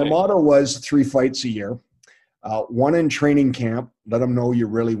to say, my motto was 3 fights a year. 1 in training camp, let them know you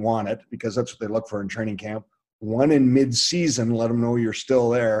really want it, because that's what they look for in training camp. 1 in mid-season, let them know you're still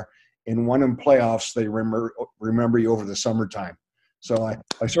there. And 1 in playoffs, they remember you over the summertime. So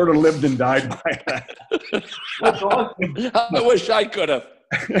I sort of lived and died by that. That's awesome. I wish I could have.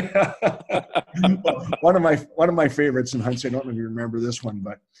 One of my favorites, and Hans, I don't know if you remember this one,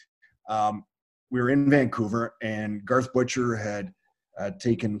 but we were in Vancouver, and Garth Butcher had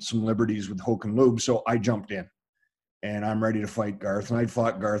taken some liberties with Hoke and Lube, so I jumped in, and I'm ready to fight Garth. And I'd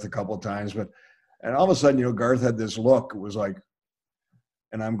fought Garth a couple of times, and all of a sudden, Garth had this look. It was like,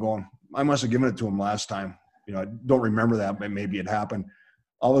 and I'm going, I must have given it to him last time. I don't remember that, but maybe it happened.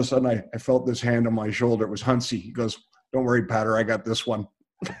 All of a sudden, I felt this hand on my shoulder. It was Huntsy. He goes, "Don't worry, Patter, I got this one."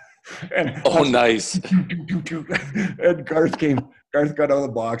 And nice. And Garth got out of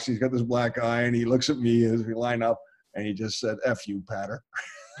the box. He's got this black eye, and he looks at me as we line up, and he just said, "F you, Patter."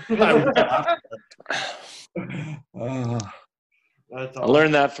 I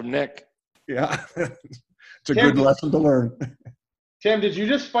learned that from Nick. Yeah. It's a good lesson to learn. Tim, did you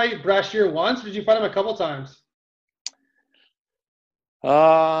just fight Brashear once? Or did you fight him a couple times?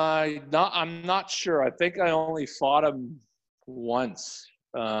 I'm not sure. I think I only fought him once.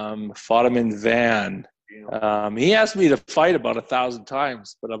 Fought him in Van. He asked me to fight about 1,000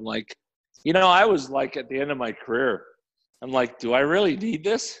 times, but I'm like, I was like at the end of my career. I'm like, do I really need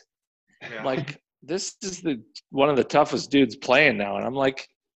this? Yeah. Like, this is one of the toughest dudes playing now, and I'm like,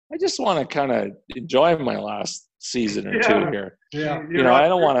 I just want to kind of enjoy my last season or two here. Yeah. I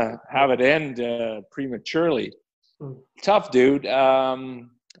don't want to have it end prematurely. Tough dude.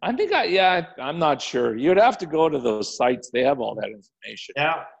 I think I'm not sure. You'd have to go to those sites. They have all that information.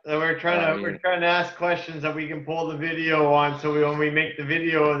 Yeah, and we're trying to ask questions that we can pull the video on, so when we make the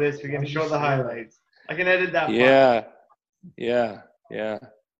video of this, we can show the highlights. I can edit that. Yeah.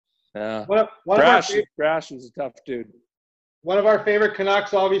 Brash is a tough dude. One of our favorite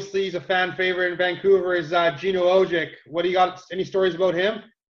Canucks, obviously, he's a fan favorite in Vancouver, is Gino Ojic. What do you got? Any stories about him?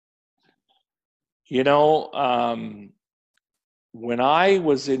 When I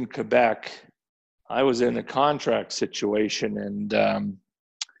was in Quebec, I was in a contract situation, and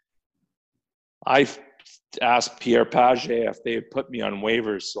I asked Pierre Pagé if they would put me on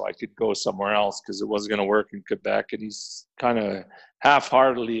waivers so I could go somewhere else because it wasn't going to work in Quebec, and he's kind of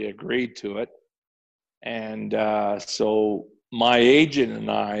half-heartedly agreed to it. And so my agent and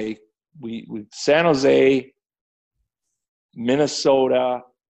I, we San Jose, Minnesota,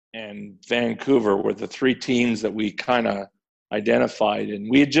 and Vancouver were the three teams that we kind of identified. And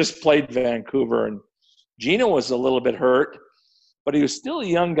we had just played Vancouver, and Gino was a little bit hurt, but he was still a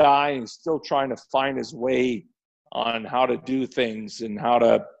young guy and still trying to find his way on how to do things and how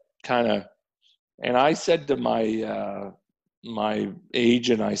to and I said to my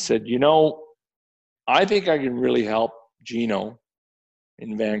agent, I said, I think I can really help Gino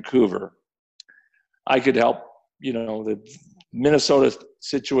in Vancouver. I could help, the Minnesota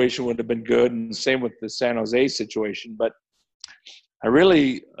situation would have been good, and same with the San Jose situation, but I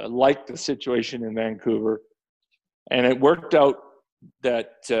really liked the situation in Vancouver. And it worked out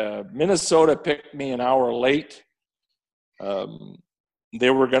that Minnesota picked me an hour late. They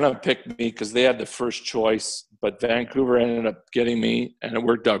were going to pick me because they had the first choice, but Vancouver ended up getting me, and it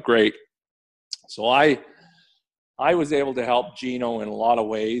worked out great. So I was able to help Gino in a lot of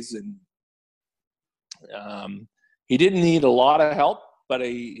ways, and he didn't need a lot of help, but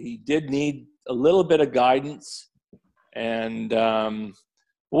he did need a little bit of guidance. And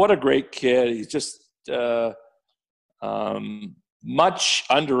what a great kid. He's just much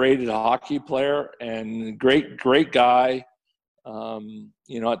underrated hockey player and great guy.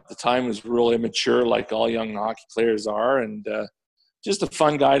 At the time was real immature, like all young hockey players are, and just a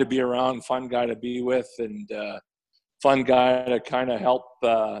fun guy to be around, fun guy to be with, and fun guy to kind of help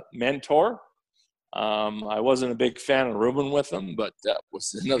mentor. I wasn't a big fan of rooming with him, but that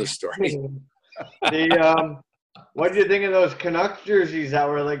was another story. What do you think of those Canucks jerseys that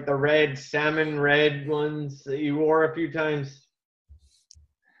were like the red, salmon red ones that you wore a few times?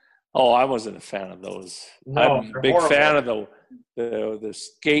 Oh, I wasn't a fan of those. No, I'm a big fan of the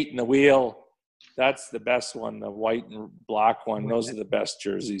skate and the wheel. That's the best one, the white and black one. Those are the best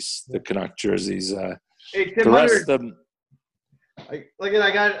jerseys, the Canuck jerseys. Hey, Tim, the rest of them. Look at,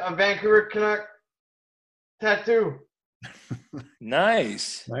 I got a Vancouver Canuck tattoo.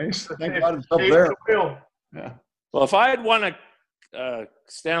 Nice. Thank God it's up there. Yeah. Well, if I had won a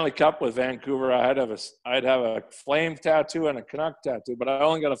Stanley Cup with Vancouver, I'd have a flame tattoo and a Canuck tattoo, but I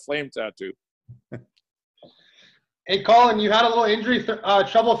only got a flame tattoo. Hey, Colin, you had a little injury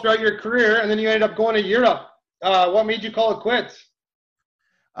trouble throughout your career, and then you ended up going to Europe. What made you call it quits?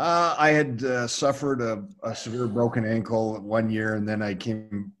 I had suffered a severe broken ankle 1 year, and then I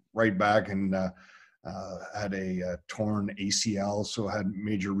came right back and had a torn ACL, so I had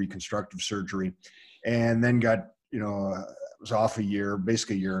major reconstructive surgery, and then got, was off a year,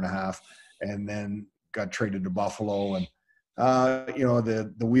 basically a year and a half, and then got traded to Buffalo, and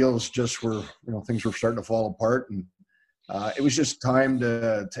the wheels just were, things were starting to fall apart, and it was just time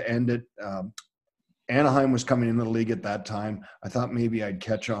to end it. Anaheim was coming into the league at that time. I thought maybe I'd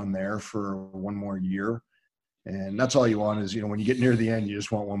catch on there for one more year. And that's all you want is, when you get near the end, you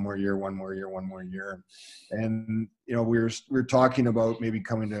just want one more year. And, we were talking about maybe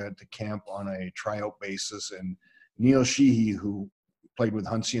coming to camp on a tryout basis. And Neil Sheehy, who played with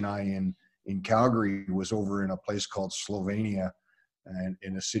Huntsy and I in Calgary, was over in a place called Slovenia and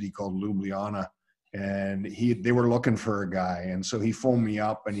in a city called Ljubljana. And they were looking for a guy. And so he phoned me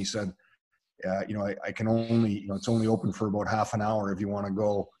up and he said, I can only, it's only open for about half an hour. If you want to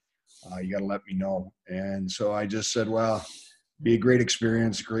go, you got to let me know. And so I just said, well, be a great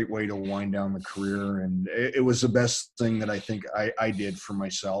experience, great way to wind down the career. And it was the best thing that I think I did for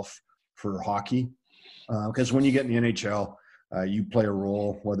myself for hockey. Because when you get in the NHL, you play a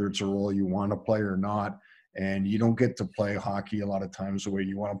role, whether it's a role you want to play or not. And you don't get to play hockey a lot of times the way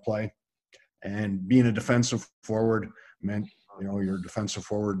you want to play. And being a defensive forward meant, you're a defensive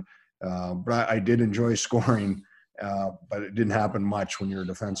forward. But I did enjoy scoring, but it didn't happen much when you're a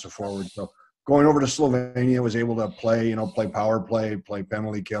defensive forward. So going over to Slovenia, was able to play power play, play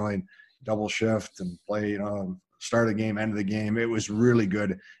penalty killing, double shift, and play, start of the game, end of the game. It was really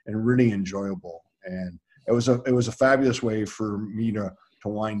good and really enjoyable. And it was a fabulous way for me to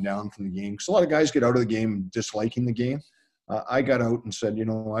wind down from the game. Because a lot of guys get out of the game disliking the game. I got out and said, you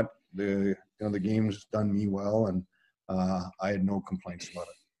know what, the game's done me well, and I had no complaints about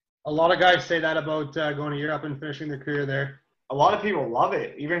it. A lot of guys say that about going to Europe and finishing their career there. A lot of people love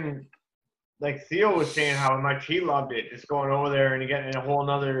it. Even like Theo was saying how much he loved it, just going over there and getting a whole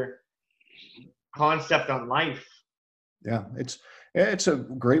nother concept on life. Yeah, it's a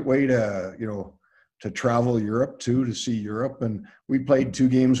great way to travel Europe too, to see Europe. And we played 2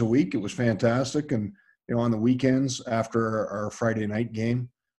 games a week. It was fantastic. And on the weekends after our Friday night game,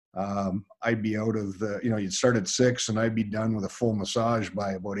 I'd be out of you'd start at 6 and I'd be done with a full massage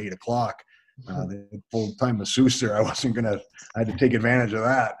by about 8 o'clock. The full-time masseuse there, I had to take advantage of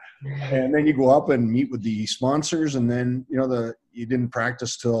that. And then you go up and meet with the sponsors, and then, you didn't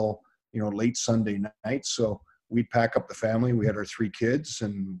practice till, late Sunday night. So we'd pack up the family. We had our 3 kids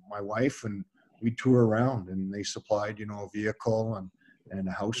and my wife, and we'd tour around, and they supplied, a vehicle and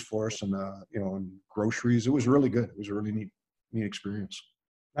a house for us and, and groceries. It was really good. It was a really neat experience.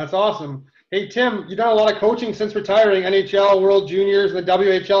 That's awesome. Hey, Tim, you've done a lot of coaching since retiring, NHL, World Juniors, and the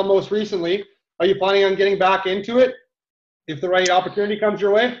WHL most recently. Are you planning on getting back into it if the right opportunity comes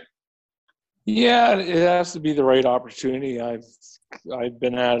your way? Yeah, it has to be the right opportunity. I've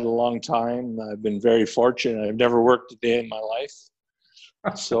been at it a long time. I've been very fortunate. I've never worked a day in my life.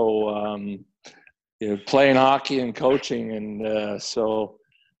 So, playing hockey and coaching, and so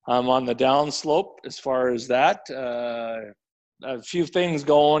I'm on the downslope as far as that. A few things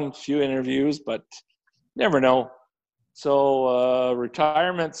going, few interviews, but never know. So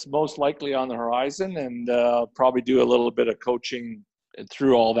retirement's most likely on the horizon, and probably do a little bit of coaching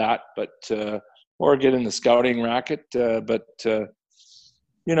through all that, but or get in the scouting racket. But you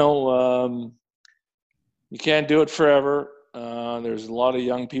can't do it forever. There's a lot of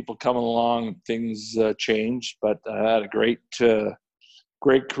young people coming along. Things change, but I had a great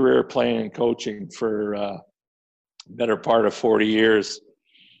career playing and coaching for better part of 40 years.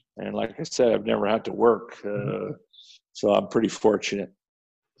 And like I said, I've never had to work. So I'm pretty fortunate.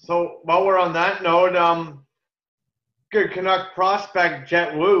 So while we're on that note, good Canuck prospect,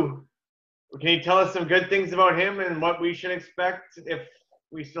 Jet Wu. Can you tell us some good things about him and what we should expect if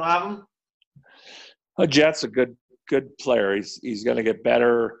we still have him? Jet's a good player. He's going to get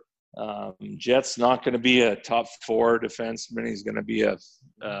better. Jet's not going to be a top 4 defenseman. He's going to be a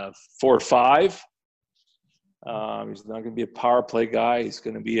 4-5. He's not going to be a power play guy. He's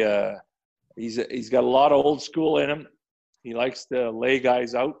going to be he's got a lot of old school in him. He likes to lay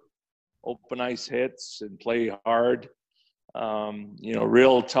guys out, open ice hits, and play hard.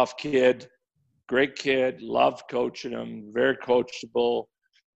 Real tough kid, great kid. Love coaching him. Very coachable.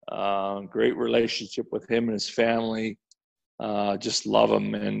 Great relationship with him and his family. Just love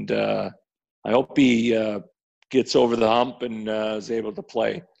him, and I hope he gets over the hump and is able to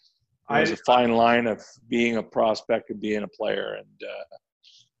play. There's a fine line of being a prospect and being a player,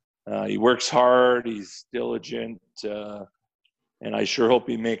 and he works hard. He's diligent, and I sure hope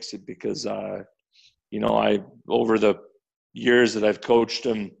he makes it because, over the years that I've coached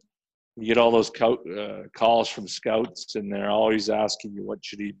him, you get all those calls from scouts, and they're always asking you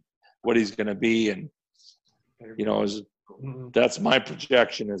what he's going to be, and that's my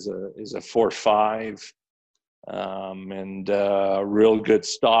projection is a 4-5. And a real good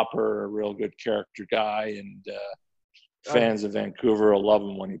stopper, a real good character guy, and fans of Vancouver will love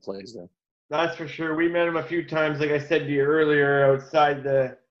him when he plays there. That's for sure. We met him a few times, like I said to you earlier, outside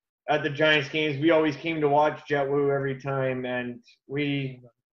the at the Giants games. We always came to watch Jet Wu every time, and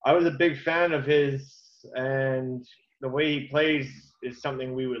I was a big fan of his, and the way he plays is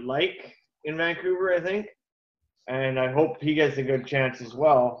something we would like in Vancouver, I think. And I hope he gets a good chance as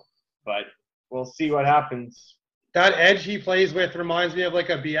well, but we'll see what happens. That edge he plays with reminds me of like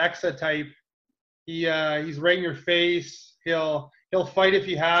a Bieksa type. He's right in your face. He'll fight if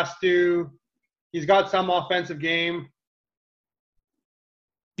he has to. He's got some offensive game.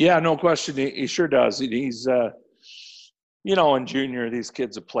 Yeah, no question. He sure does. He's, in junior, these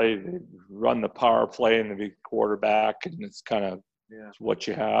kids have played, they run the power play and they be quarterback, and it's kind of what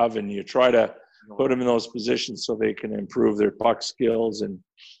you have. And you try to put them in those positions so they can improve their puck skills. And,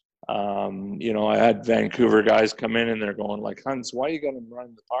 I had Vancouver guys come in and they're going like, Hunts, why are you going to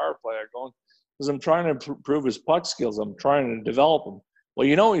run the power play? I'm going, because I'm trying to improve his puck skills. I'm trying to develop him.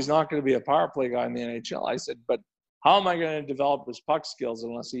 Well, he's not going to be a power play guy in the NHL. I said, but how am I going to develop his puck skills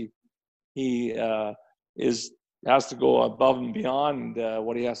unless he has to go above and beyond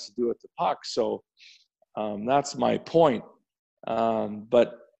what he has to do with the puck? So that's my point.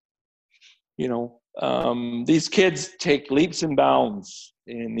 But these kids take leaps and bounds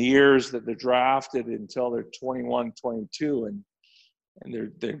in the years that they're drafted until they're 21, 22,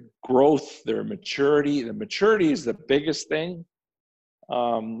 and their growth, their maturity. The maturity is the biggest thing.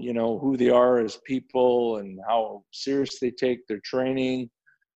 Who they are as people and how serious they take their training,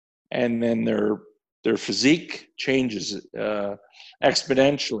 and then their physique changes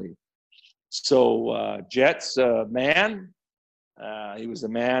exponentially. So Jet's a man. He was a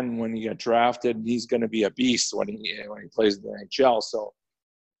man when he got drafted, and he's going to be a beast when he plays in the NHL. So,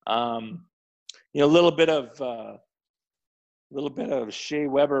 a little bit of Shea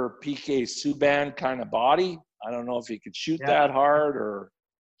Weber, PK Subban kind of body. I don't know if he could shoot that hard or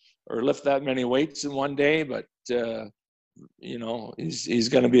lift that many weights in one day, but he's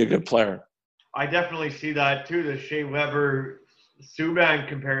going to be a good player. I definitely see that too, the Shea Weber Subban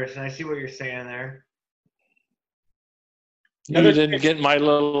comparison. I see what you're saying there. You didn't get my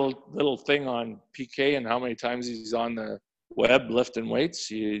little thing on PK and how many times he's on the web lifting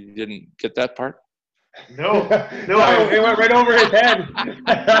weights. You didn't get that part? No, It went right over his head.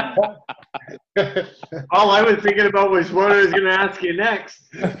 All I was thinking about was what I was going to ask you next.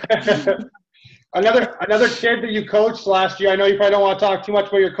 Another kid that you coached last year. I know you probably don't want to talk too much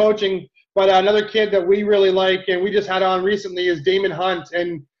about your coaching, but another kid that we really like and we just had on recently is Damon Hunt,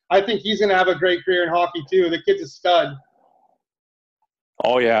 and I think he's going to have a great career in hockey too. The kid's a stud.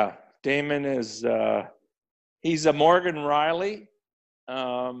 Oh yeah, Damon is. He's a Morgan Riley.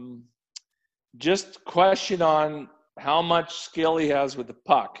 Just question on how much skill he has with the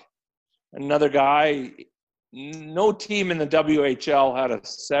puck. Another guy, no team in the WHL had a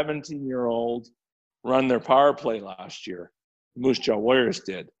 17-year-old run their power play last year. Moose Jaw Warriors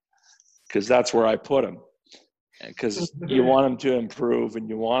did, because that's where I put him. Because you want him to improve and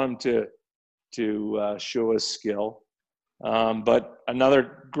you want him to show his skill. But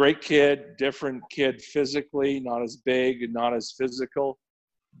another great kid, different kid physically, not as big and not as physical,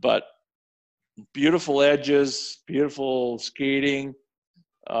 but beautiful edges, beautiful skating,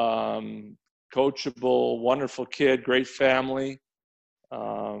 coachable, wonderful kid, great family.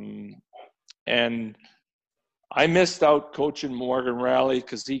 And I missed out coaching Morgan Riley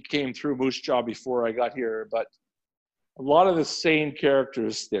because he came through Moose Jaw before I got here. But a lot of the same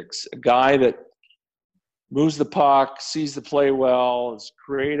characteristics, a guy that moves the puck, sees the play well, is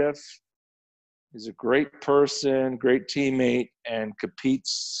creative, is a great person, great teammate, and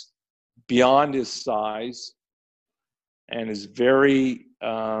competes beyond his size, and is very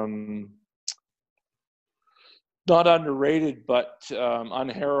not underrated, but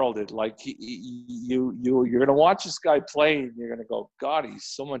unheralded. Like you're going to watch this guy play, and you're going to go, God, he's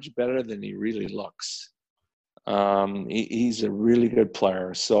so much better than he really looks. He's a really good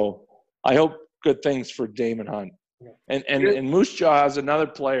player. So I hope good things for Damon Hunt. And Moose Jaw has another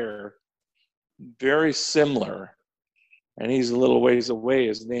player very similar, and he's a little ways away.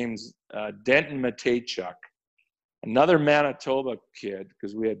 His name's Denton Mateychuk, another Manitoba kid,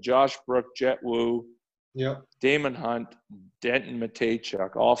 because we had Josh Brook, Jet Wu, Damon Hunt, Denton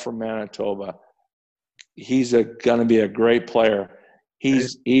Mateychuk, all from Manitoba. He's going to be a great player.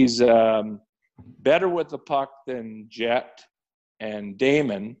 He's better with the puck than Jet and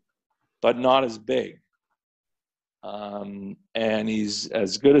Damon, but not as big. And he's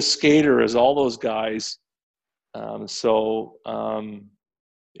as good a skater as all those guys.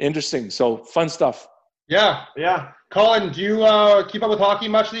 Interesting. So fun stuff. Yeah. Colin, do you keep up with hockey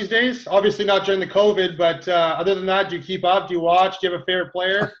much these days? Obviously not during the COVID, but other than that, do you keep up? Do you watch? Do you have a favorite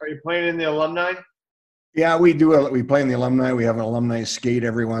player? Are you playing in the alumni? Yeah, we do. We play in the alumni. We have an alumni skate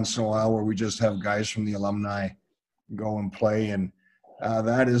every once in a while where we just have guys from the alumni go and play, and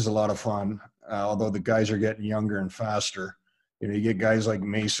that is a lot of fun. Although the guys are getting younger and faster, you get guys like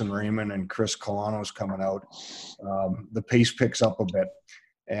Mason Raymond and Chris Colanos coming out. The pace picks up a bit.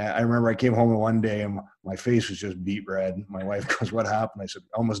 And I remember I came home one day and my face was just beet red. My wife goes, "What happened?" I said,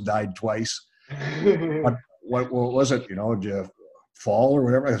 "I almost died twice." What was it? Did you fall or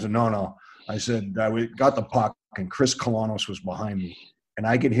whatever? I said, No. I said, we got the puck and Chris Colanos was behind me and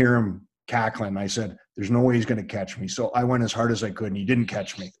I could hear him cackling. I said, there's no way he's going to catch me. So I went as hard as I could and he didn't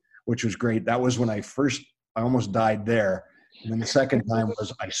catch me, which was great. That was when I almost died there. And then the second time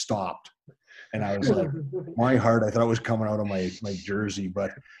was I stopped. And I was like, my heart, I thought it was coming out of my jersey.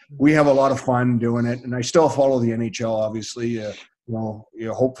 But we have a lot of fun doing it. And I still follow the NHL, obviously.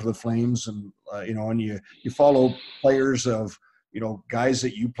 You hope for the Flames and, and you follow players of, guys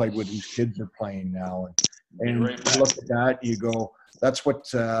that you played with whose kids are playing now. And you look at that, you go, that's what,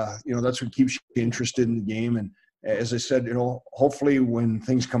 that's what keeps you interested in the game. And as I said, hopefully when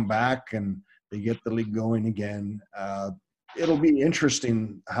things come back and they get the league going again, it'll be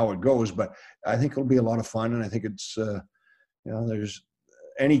interesting how it goes, but I think it'll be a lot of fun. And I think it's, there's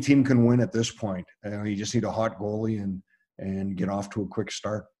any team can win at this point. You just need a hot goalie and get off to a quick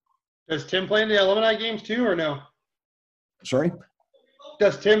start. Does Tim play in the alumni games too, or no? Sorry?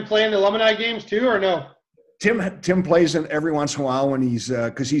 Does Tim play in the alumni games too, or no? Tim plays in every once in a while when he's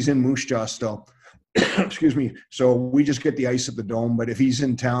because he's in Moose Jaw still. Excuse me. So we just get the ice at the Dome. But if he's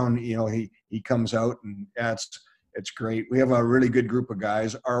in town, he comes out and it's great. We have a really good group of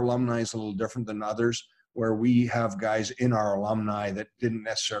guys. Our alumni is a little different than others, where we have guys in our alumni that didn't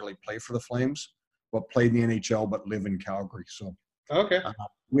necessarily play for the Flames, but played in the NHL but live in Calgary. So okay,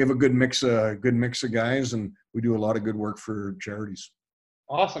 we have a good mix of guys, and we do a lot of good work for charities.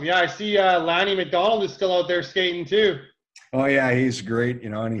 Awesome. Yeah, I see Lanny McDonald is still out there skating too. Oh yeah, he's great.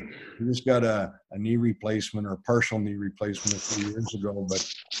 And he just got a knee replacement or partial knee replacement a few years ago, but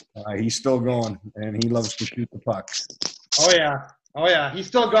he's still going and he loves to shoot the puck. Oh yeah, he's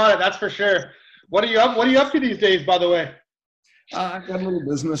still got it. That's for sure. What are you up to these days, by the way? I've got a little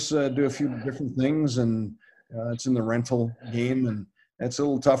business, do a few different things, and it's in the rental game, and it's a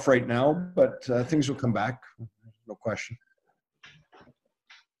little tough right now, but things will come back, no question.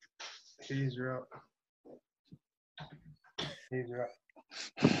 Hey,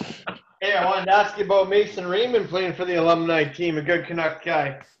 I wanted to ask you about Mason Raymond playing for the alumni team, a good Canuck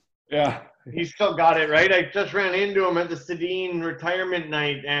guy. Yeah. He's still got it, right? I just ran into him at the Sedin retirement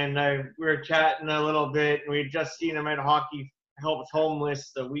night, and we were chatting a little bit, and we had just seen him at Hockey Helps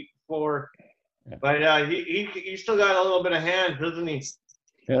Homeless the week before. Yeah. But he still got a little bit of hands, doesn't he?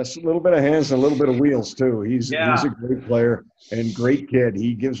 Yes, a little bit of hands and a little bit of wheels too. He's a great player and great kid.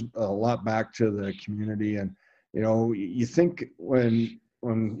 He gives a lot back to the community. And, you think when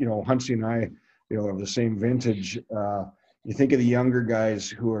Huntsy and I, of the same vintage, you think of the younger guys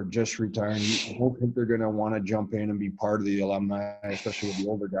who are just retiring. You don't think they're going to want to jump in and be part of the alumni, especially with the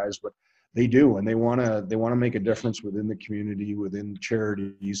older guys, but they do. And they want to make a difference within the community, within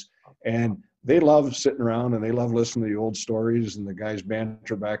charities. And they love sitting around and they love listening to the old stories and the guys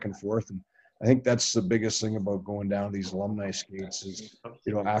banter back and forth. And I think that's the biggest thing about going down these alumni skates is,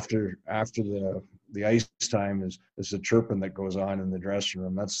 after the ice time is the chirping that goes on in the dressing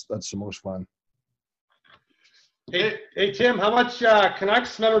room. That's the most fun. Hey Tim, how much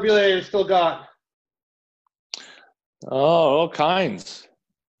Canucks memorabilia you still got? Oh, all kinds.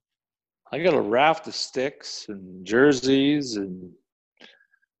 I got a raft of sticks and jerseys and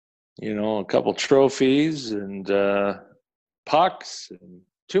a couple trophies and pucks and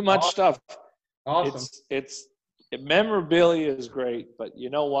too much stuff. Awesome. Memorabilia is great, but you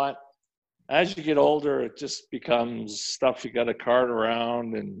know what? As you get older, it just becomes stuff you got to cart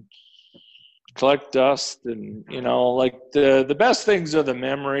around and collect dust. And, like the best things are the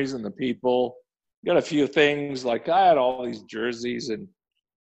memories and the people. You got a few things, like I had all these jerseys and,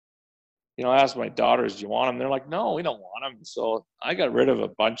 I asked my daughters, do you want them? They're like, no, we don't want them. So I got rid of a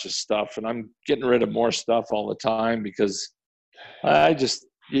bunch of stuff, and I'm getting rid of more stuff all the time because I just,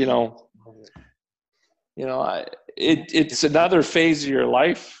 it's another phase of your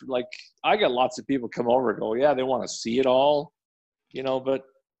life. Like I got lots of people come over and go, yeah, they want to see it all, but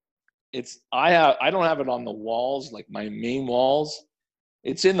I don't have it on the walls, like my main walls.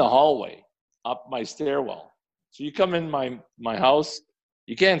 It's in the hallway up my stairwell. So you come in my house,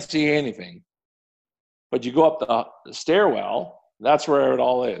 you can't see anything, but you go up the stairwell, that's where it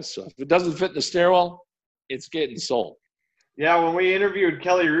all is. So if it doesn't fit in the stairwell, it's getting sold. Yeah, when we interviewed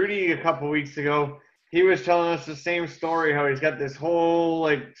Kelly Rudy a couple weeks ago, he was telling us the same story, how he's got this whole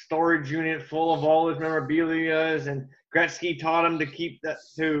like storage unit full of all his memorabilia, and Gretzky taught him to keep that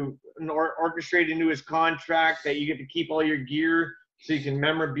orchestrate into his contract that you get to keep all your gear so you can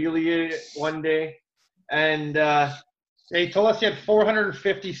memorabilia it one day. And They told us he had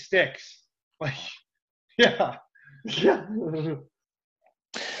 450 sticks. Like, yeah. yeah.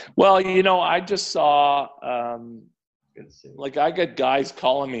 Well, I just saw, Good to see. like, I get guys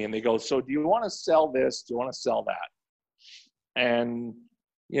calling me and they go, so do you want to sell this? Do you want to sell that? And,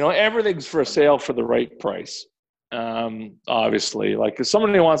 everything's for sale for the right price. Obviously, like if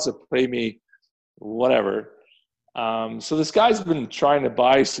somebody wants to pay me whatever. So this guy's been trying to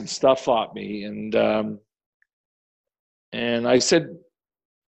buy some stuff off me. And I said,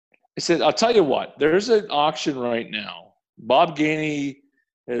 I'll tell you what, there's an auction right now. Bob Gainey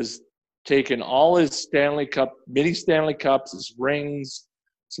has taken all his mini Stanley Cups, his rings,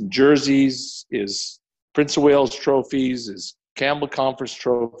 some jerseys, his Prince of Wales trophies, his Campbell Conference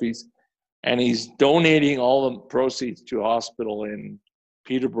trophies, and he's donating all the proceeds to a hospital in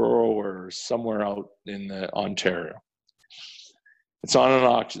Peterborough or somewhere out in Ontario. It's on an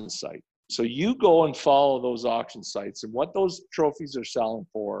auction site. So you go and follow those auction sites and what those trophies are selling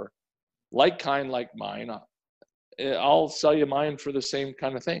for, like mine, I'll sell you mine for the same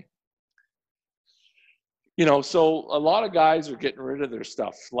kind of thing. So a lot of guys are getting rid of their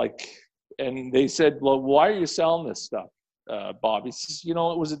stuff. And they said, well, why are you selling this stuff, Bob? He says, it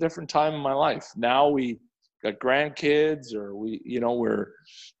was a different time in my life. Now we got grandkids, or we're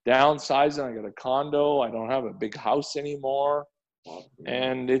downsizing. I got a condo. I don't have a big house anymore.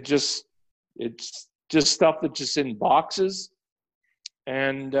 And it's just stuff that's just in boxes,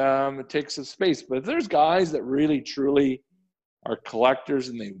 and it takes up space. But if there's guys that really, truly are collectors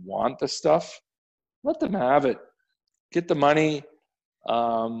and they want the stuff, let them have it. Get the money.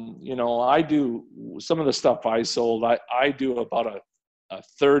 I do some of the stuff I sold. I do about a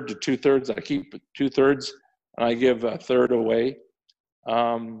third to 2/3. I keep 2/3 and I give a third away.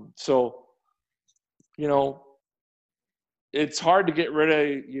 It's hard to get rid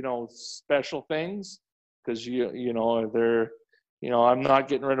of, special things because I'm not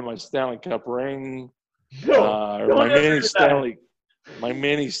getting rid of my Stanley Cup ring or my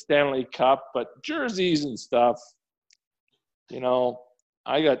mini Stanley Cup, but jerseys and stuff,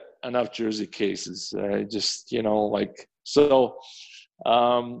 I got enough jersey cases. More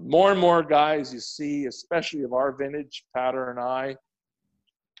and more guys you see, especially of our vintage, Patter and I,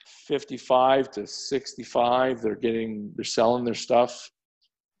 55 to 65, they're selling their stuff,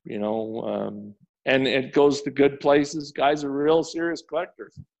 and it goes to good places. Guys are real serious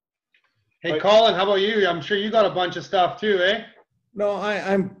collectors. Hey, Colin, how about you? I'm sure you got a bunch of stuff too, eh? No,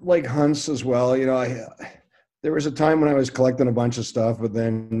 I'm like Hunts as well. There was a time when I was collecting a bunch of stuff, but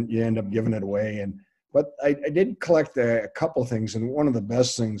then you end up giving it away. But I did collect a couple things, and one of the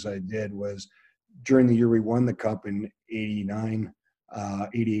best things I did was during the year we won the Cup in 89,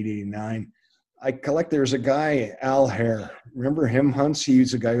 88, 89. There's a guy, Al Hare. Remember him, Hunts?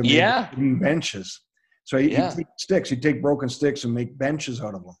 He's a guy who made benches. So he'd take sticks. He'd take broken sticks and make benches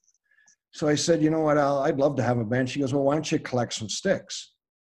out of them. So I said, you know what, Al, I'd love to have a bench. He goes, well, why don't you collect some sticks?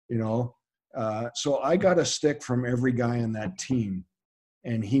 So I got a stick from every guy on that team,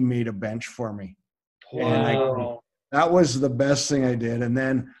 and he made a bench for me. Wow. And that was the best thing I did. And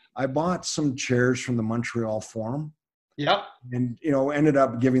then I bought some chairs from the Montreal Forum. Yep. And, ended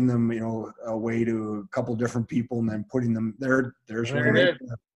up giving them, away to a couple different people and then putting them there. There's one. Right.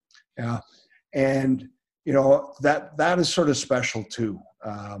 Yeah. And, that is sort of special too.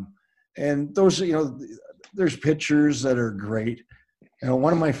 And those, there's pictures that are great.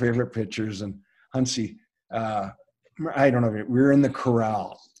 One of my favorite pictures, and Huntsy, I don't know, we were in the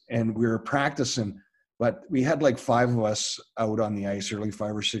corral and we were practicing, but we had like 5 of us out on the ice, early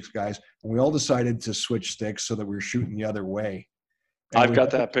 5 or 6 guys, and we all decided to switch sticks so that we were shooting the other way. And I've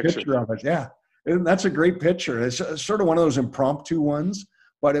got that picture of it. Yeah. And that's a great picture. It's sort of one of those impromptu ones,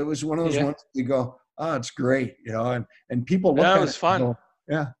 but it was one of those ones you go, oh, it's great, and people look at it. It was fun. Go,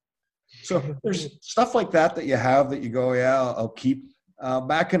 yeah. So there's stuff like that you have that you go, yeah, I'll keep.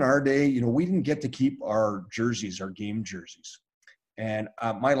 Back in our day, we didn't get to keep our jerseys, our game jerseys. And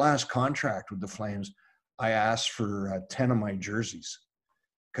my last contract with the Flames, I asked for 10 of my jerseys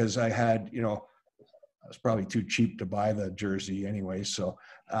because I had, I was probably too cheap to buy the jersey anyway. So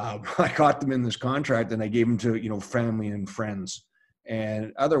I got them in this contract and I gave them to, family and friends.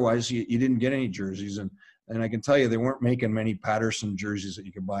 And otherwise, you didn't get any jerseys. And I can tell you, they weren't making many Patterson jerseys that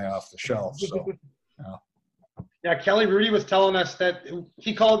you could buy off the shelf. So, Yeah, Kelly Rudy was telling us that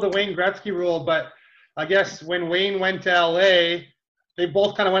he called the Wayne Gretzky rule, but I guess when Wayne went to LA, they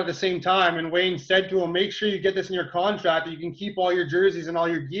both kind of went at the same time, and Wayne said to him, make sure you get this in your contract that you can keep all your jerseys and all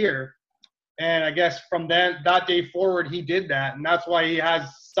your gear. And I guess from that day forward, he did that, and that's why he has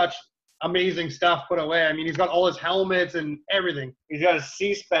such amazing stuff put away. I mean, he's got all his helmets and everything. He's got a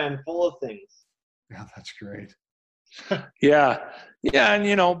C-SPAN full of things. Yeah, that's great. Yeah,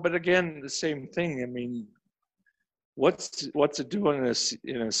 and but again, the same thing. I mean, what's it doing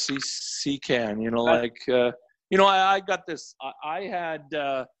in a C can? I got this. I had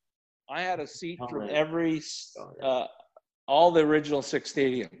a seat from every all the original 6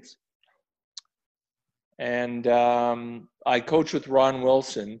 stadiums, and I coached with Ron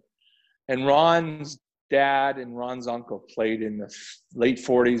Wilson, and Ron's dad and Ron's uncle played in the late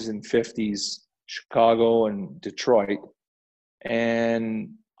 40s and 50s, Chicago and Detroit,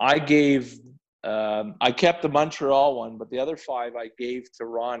 and I kept the Montreal one, but the other 5 I gave to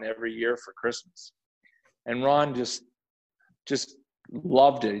Ron every year for Christmas. And Ron just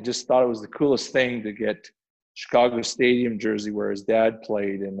loved it. He just thought it was the coolest thing to get Chicago Stadium jersey where his dad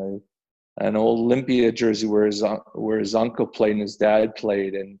played, and an old Olympia jersey where his uncle played and his dad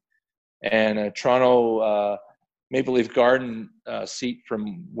played, and a Toronto Maple Leaf Garden seat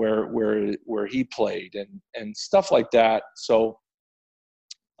from where he played, and stuff like that. So,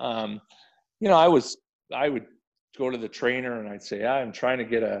 I would go to the trainer and I'd say, I'm trying to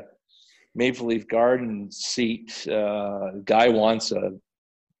get a Maple Leaf Garden seat. Guy wants a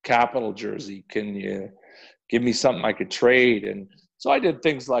Capital jersey. Can you give me something I could trade? And so I did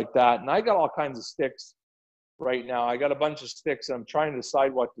things like that. And I got all kinds of sticks right now. I got a bunch of sticks. I'm trying to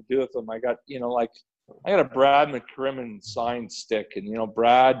decide what to do with them. I got, I got a Brad McCrimmon signed stick, and,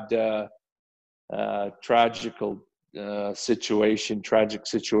 Brad, tragic situation.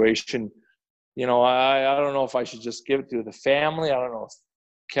 I don't know if I should just give it to the family. I don't know if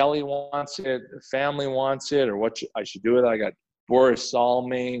Kelly wants it, the family wants it, or what I should do with it. I got Boris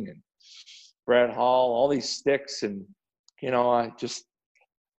Salming and Brett Hall, all these sticks, and they're just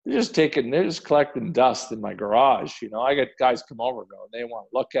collecting dust in my garage. I get guys come over and they want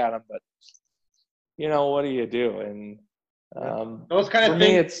to look at them, but what do you do? And those kind of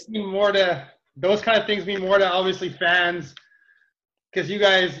things mean more to obviously fans, because you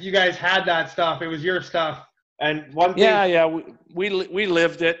guys had that stuff. It was your stuff. And one thing, we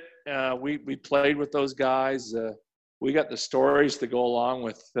lived it. We played with those guys. We got the stories to go along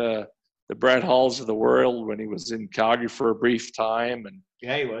with the Brett Halls of the world when he was in Calgary for a brief time, and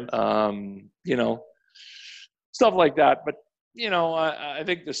he was. Stuff like that. But I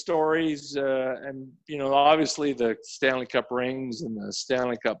think the stories, and obviously the Stanley Cup rings and the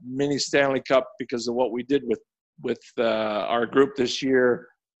Stanley Cup, mini Stanley Cup, because of what we did with our group this year.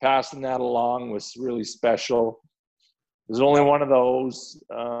 Passing that along was really special. There's only one of those,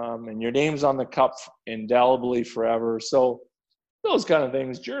 and your name's on the cup indelibly forever. So those kind of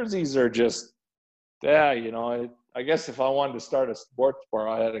things. Jerseys are just, I guess if I wanted to start a sports bar,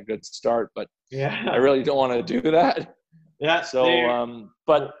 I had a good start, but I really don't want to do that. Yeah. So,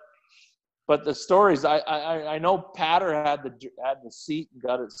 but the stories, I know Patter had the seat and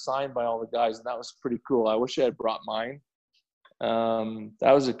got it signed by all the guys, and that was pretty cool. I wish I had brought mine.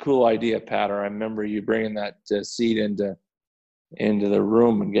 That was a cool idea, Patter. I remember you bringing that seat into the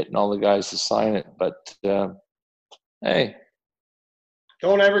room and getting all the guys to sign it. But hey,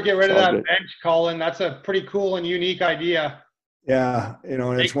 don't ever get rid of that bench, Colin. That's a pretty cool and unique idea. Yeah,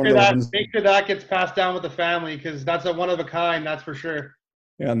 and it's one of of those. Make sure that gets passed down with the family, because that's a one of a kind. That's for sure.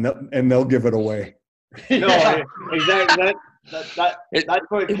 Yeah, and they'll give it away. No, exactly. That's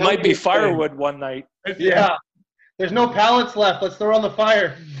what it might be firewood one night. Yeah. There's no pallets left. Let's throw on the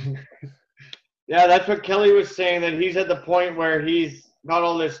fire. Yeah, that's what Kelly was saying, that he's at the point where he's got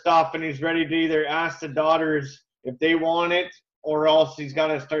all this stuff and he's ready to either ask the daughters if they want it, or else he's got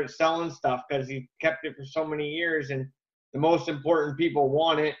to start selling stuff because he kept it for so many years. And the most important people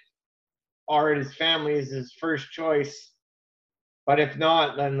want it are his family, is his first choice. But if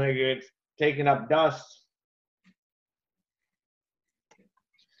not, then it's taking up dust.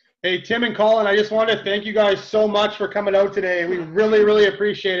 Hey, Tim and Colin, I just wanted to thank you guys so much for coming out today. We really, really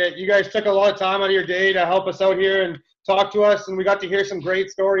appreciate it. You guys took a lot of time out of your day to help us out here and talk to us, and we got to hear some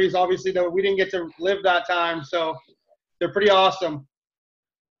great stories, obviously, that we didn't get to live that time. So they're pretty awesome.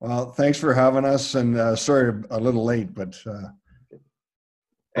 Well, thanks for having us, and sorry a little late, but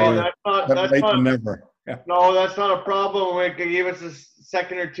that's not never. Yeah. No, that's not a problem. We could give us a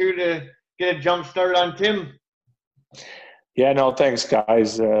second or two to get a jump start on Tim. Yeah, no, thanks,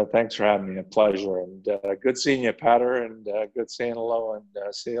 guys. Thanks for having me. A pleasure. And good seeing you, Patter, and good saying hello, and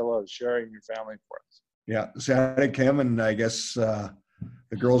say hello to Sherry and your family for us. Yeah, say hi to Kim, and I guess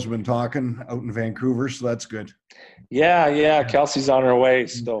the girls have been talking out in Vancouver, so that's good. Yeah. Kelsey's on her way,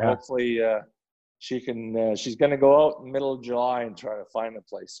 so Yeah. hopefully she can. She's going to go out in the middle of July and try to find a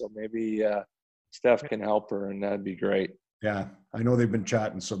place. So maybe Steph can help her, and that'd be great. Yeah, I know they've been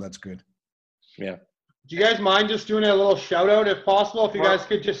chatting, so that's good. Yeah. Do you guys mind just doing a little shout out if possible? If you guys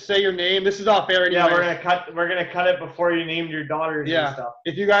could just say your name. This is off air anyway. Yeah, we're gonna cut it before you named your daughters Yeah. and stuff.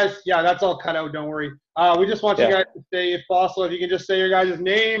 If you guys, that's all cut out. Don't worry. We just want you guys to say, if possible, if you can just say your guys'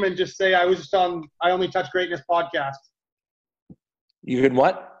 name and just say I was just on I Only Touch Greatness podcast. You can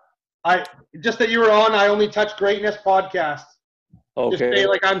what? Just that you were on I Only Touch Greatness podcast. Okay. Just say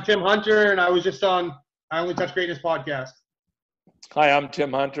like I'm Tim Hunter and I was just on I Only Touch Greatness podcast. Hi, I'm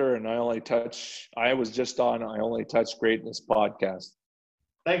Tim Hunter, and I was just on I Only Touch Greatness podcast.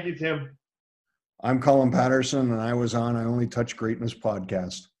 Thank you, Tim. I'm Colin Patterson, and I was on I Only Touch Greatness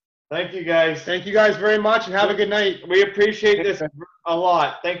podcast. Thank you, guys. Thank you guys very much and have a good night. We appreciate this a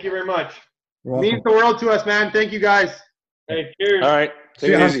lot. Thank you very much. You're welcome. Means the world to us, man. Thank you guys. Hey, cheers. All right. Take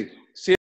See it ya. easy.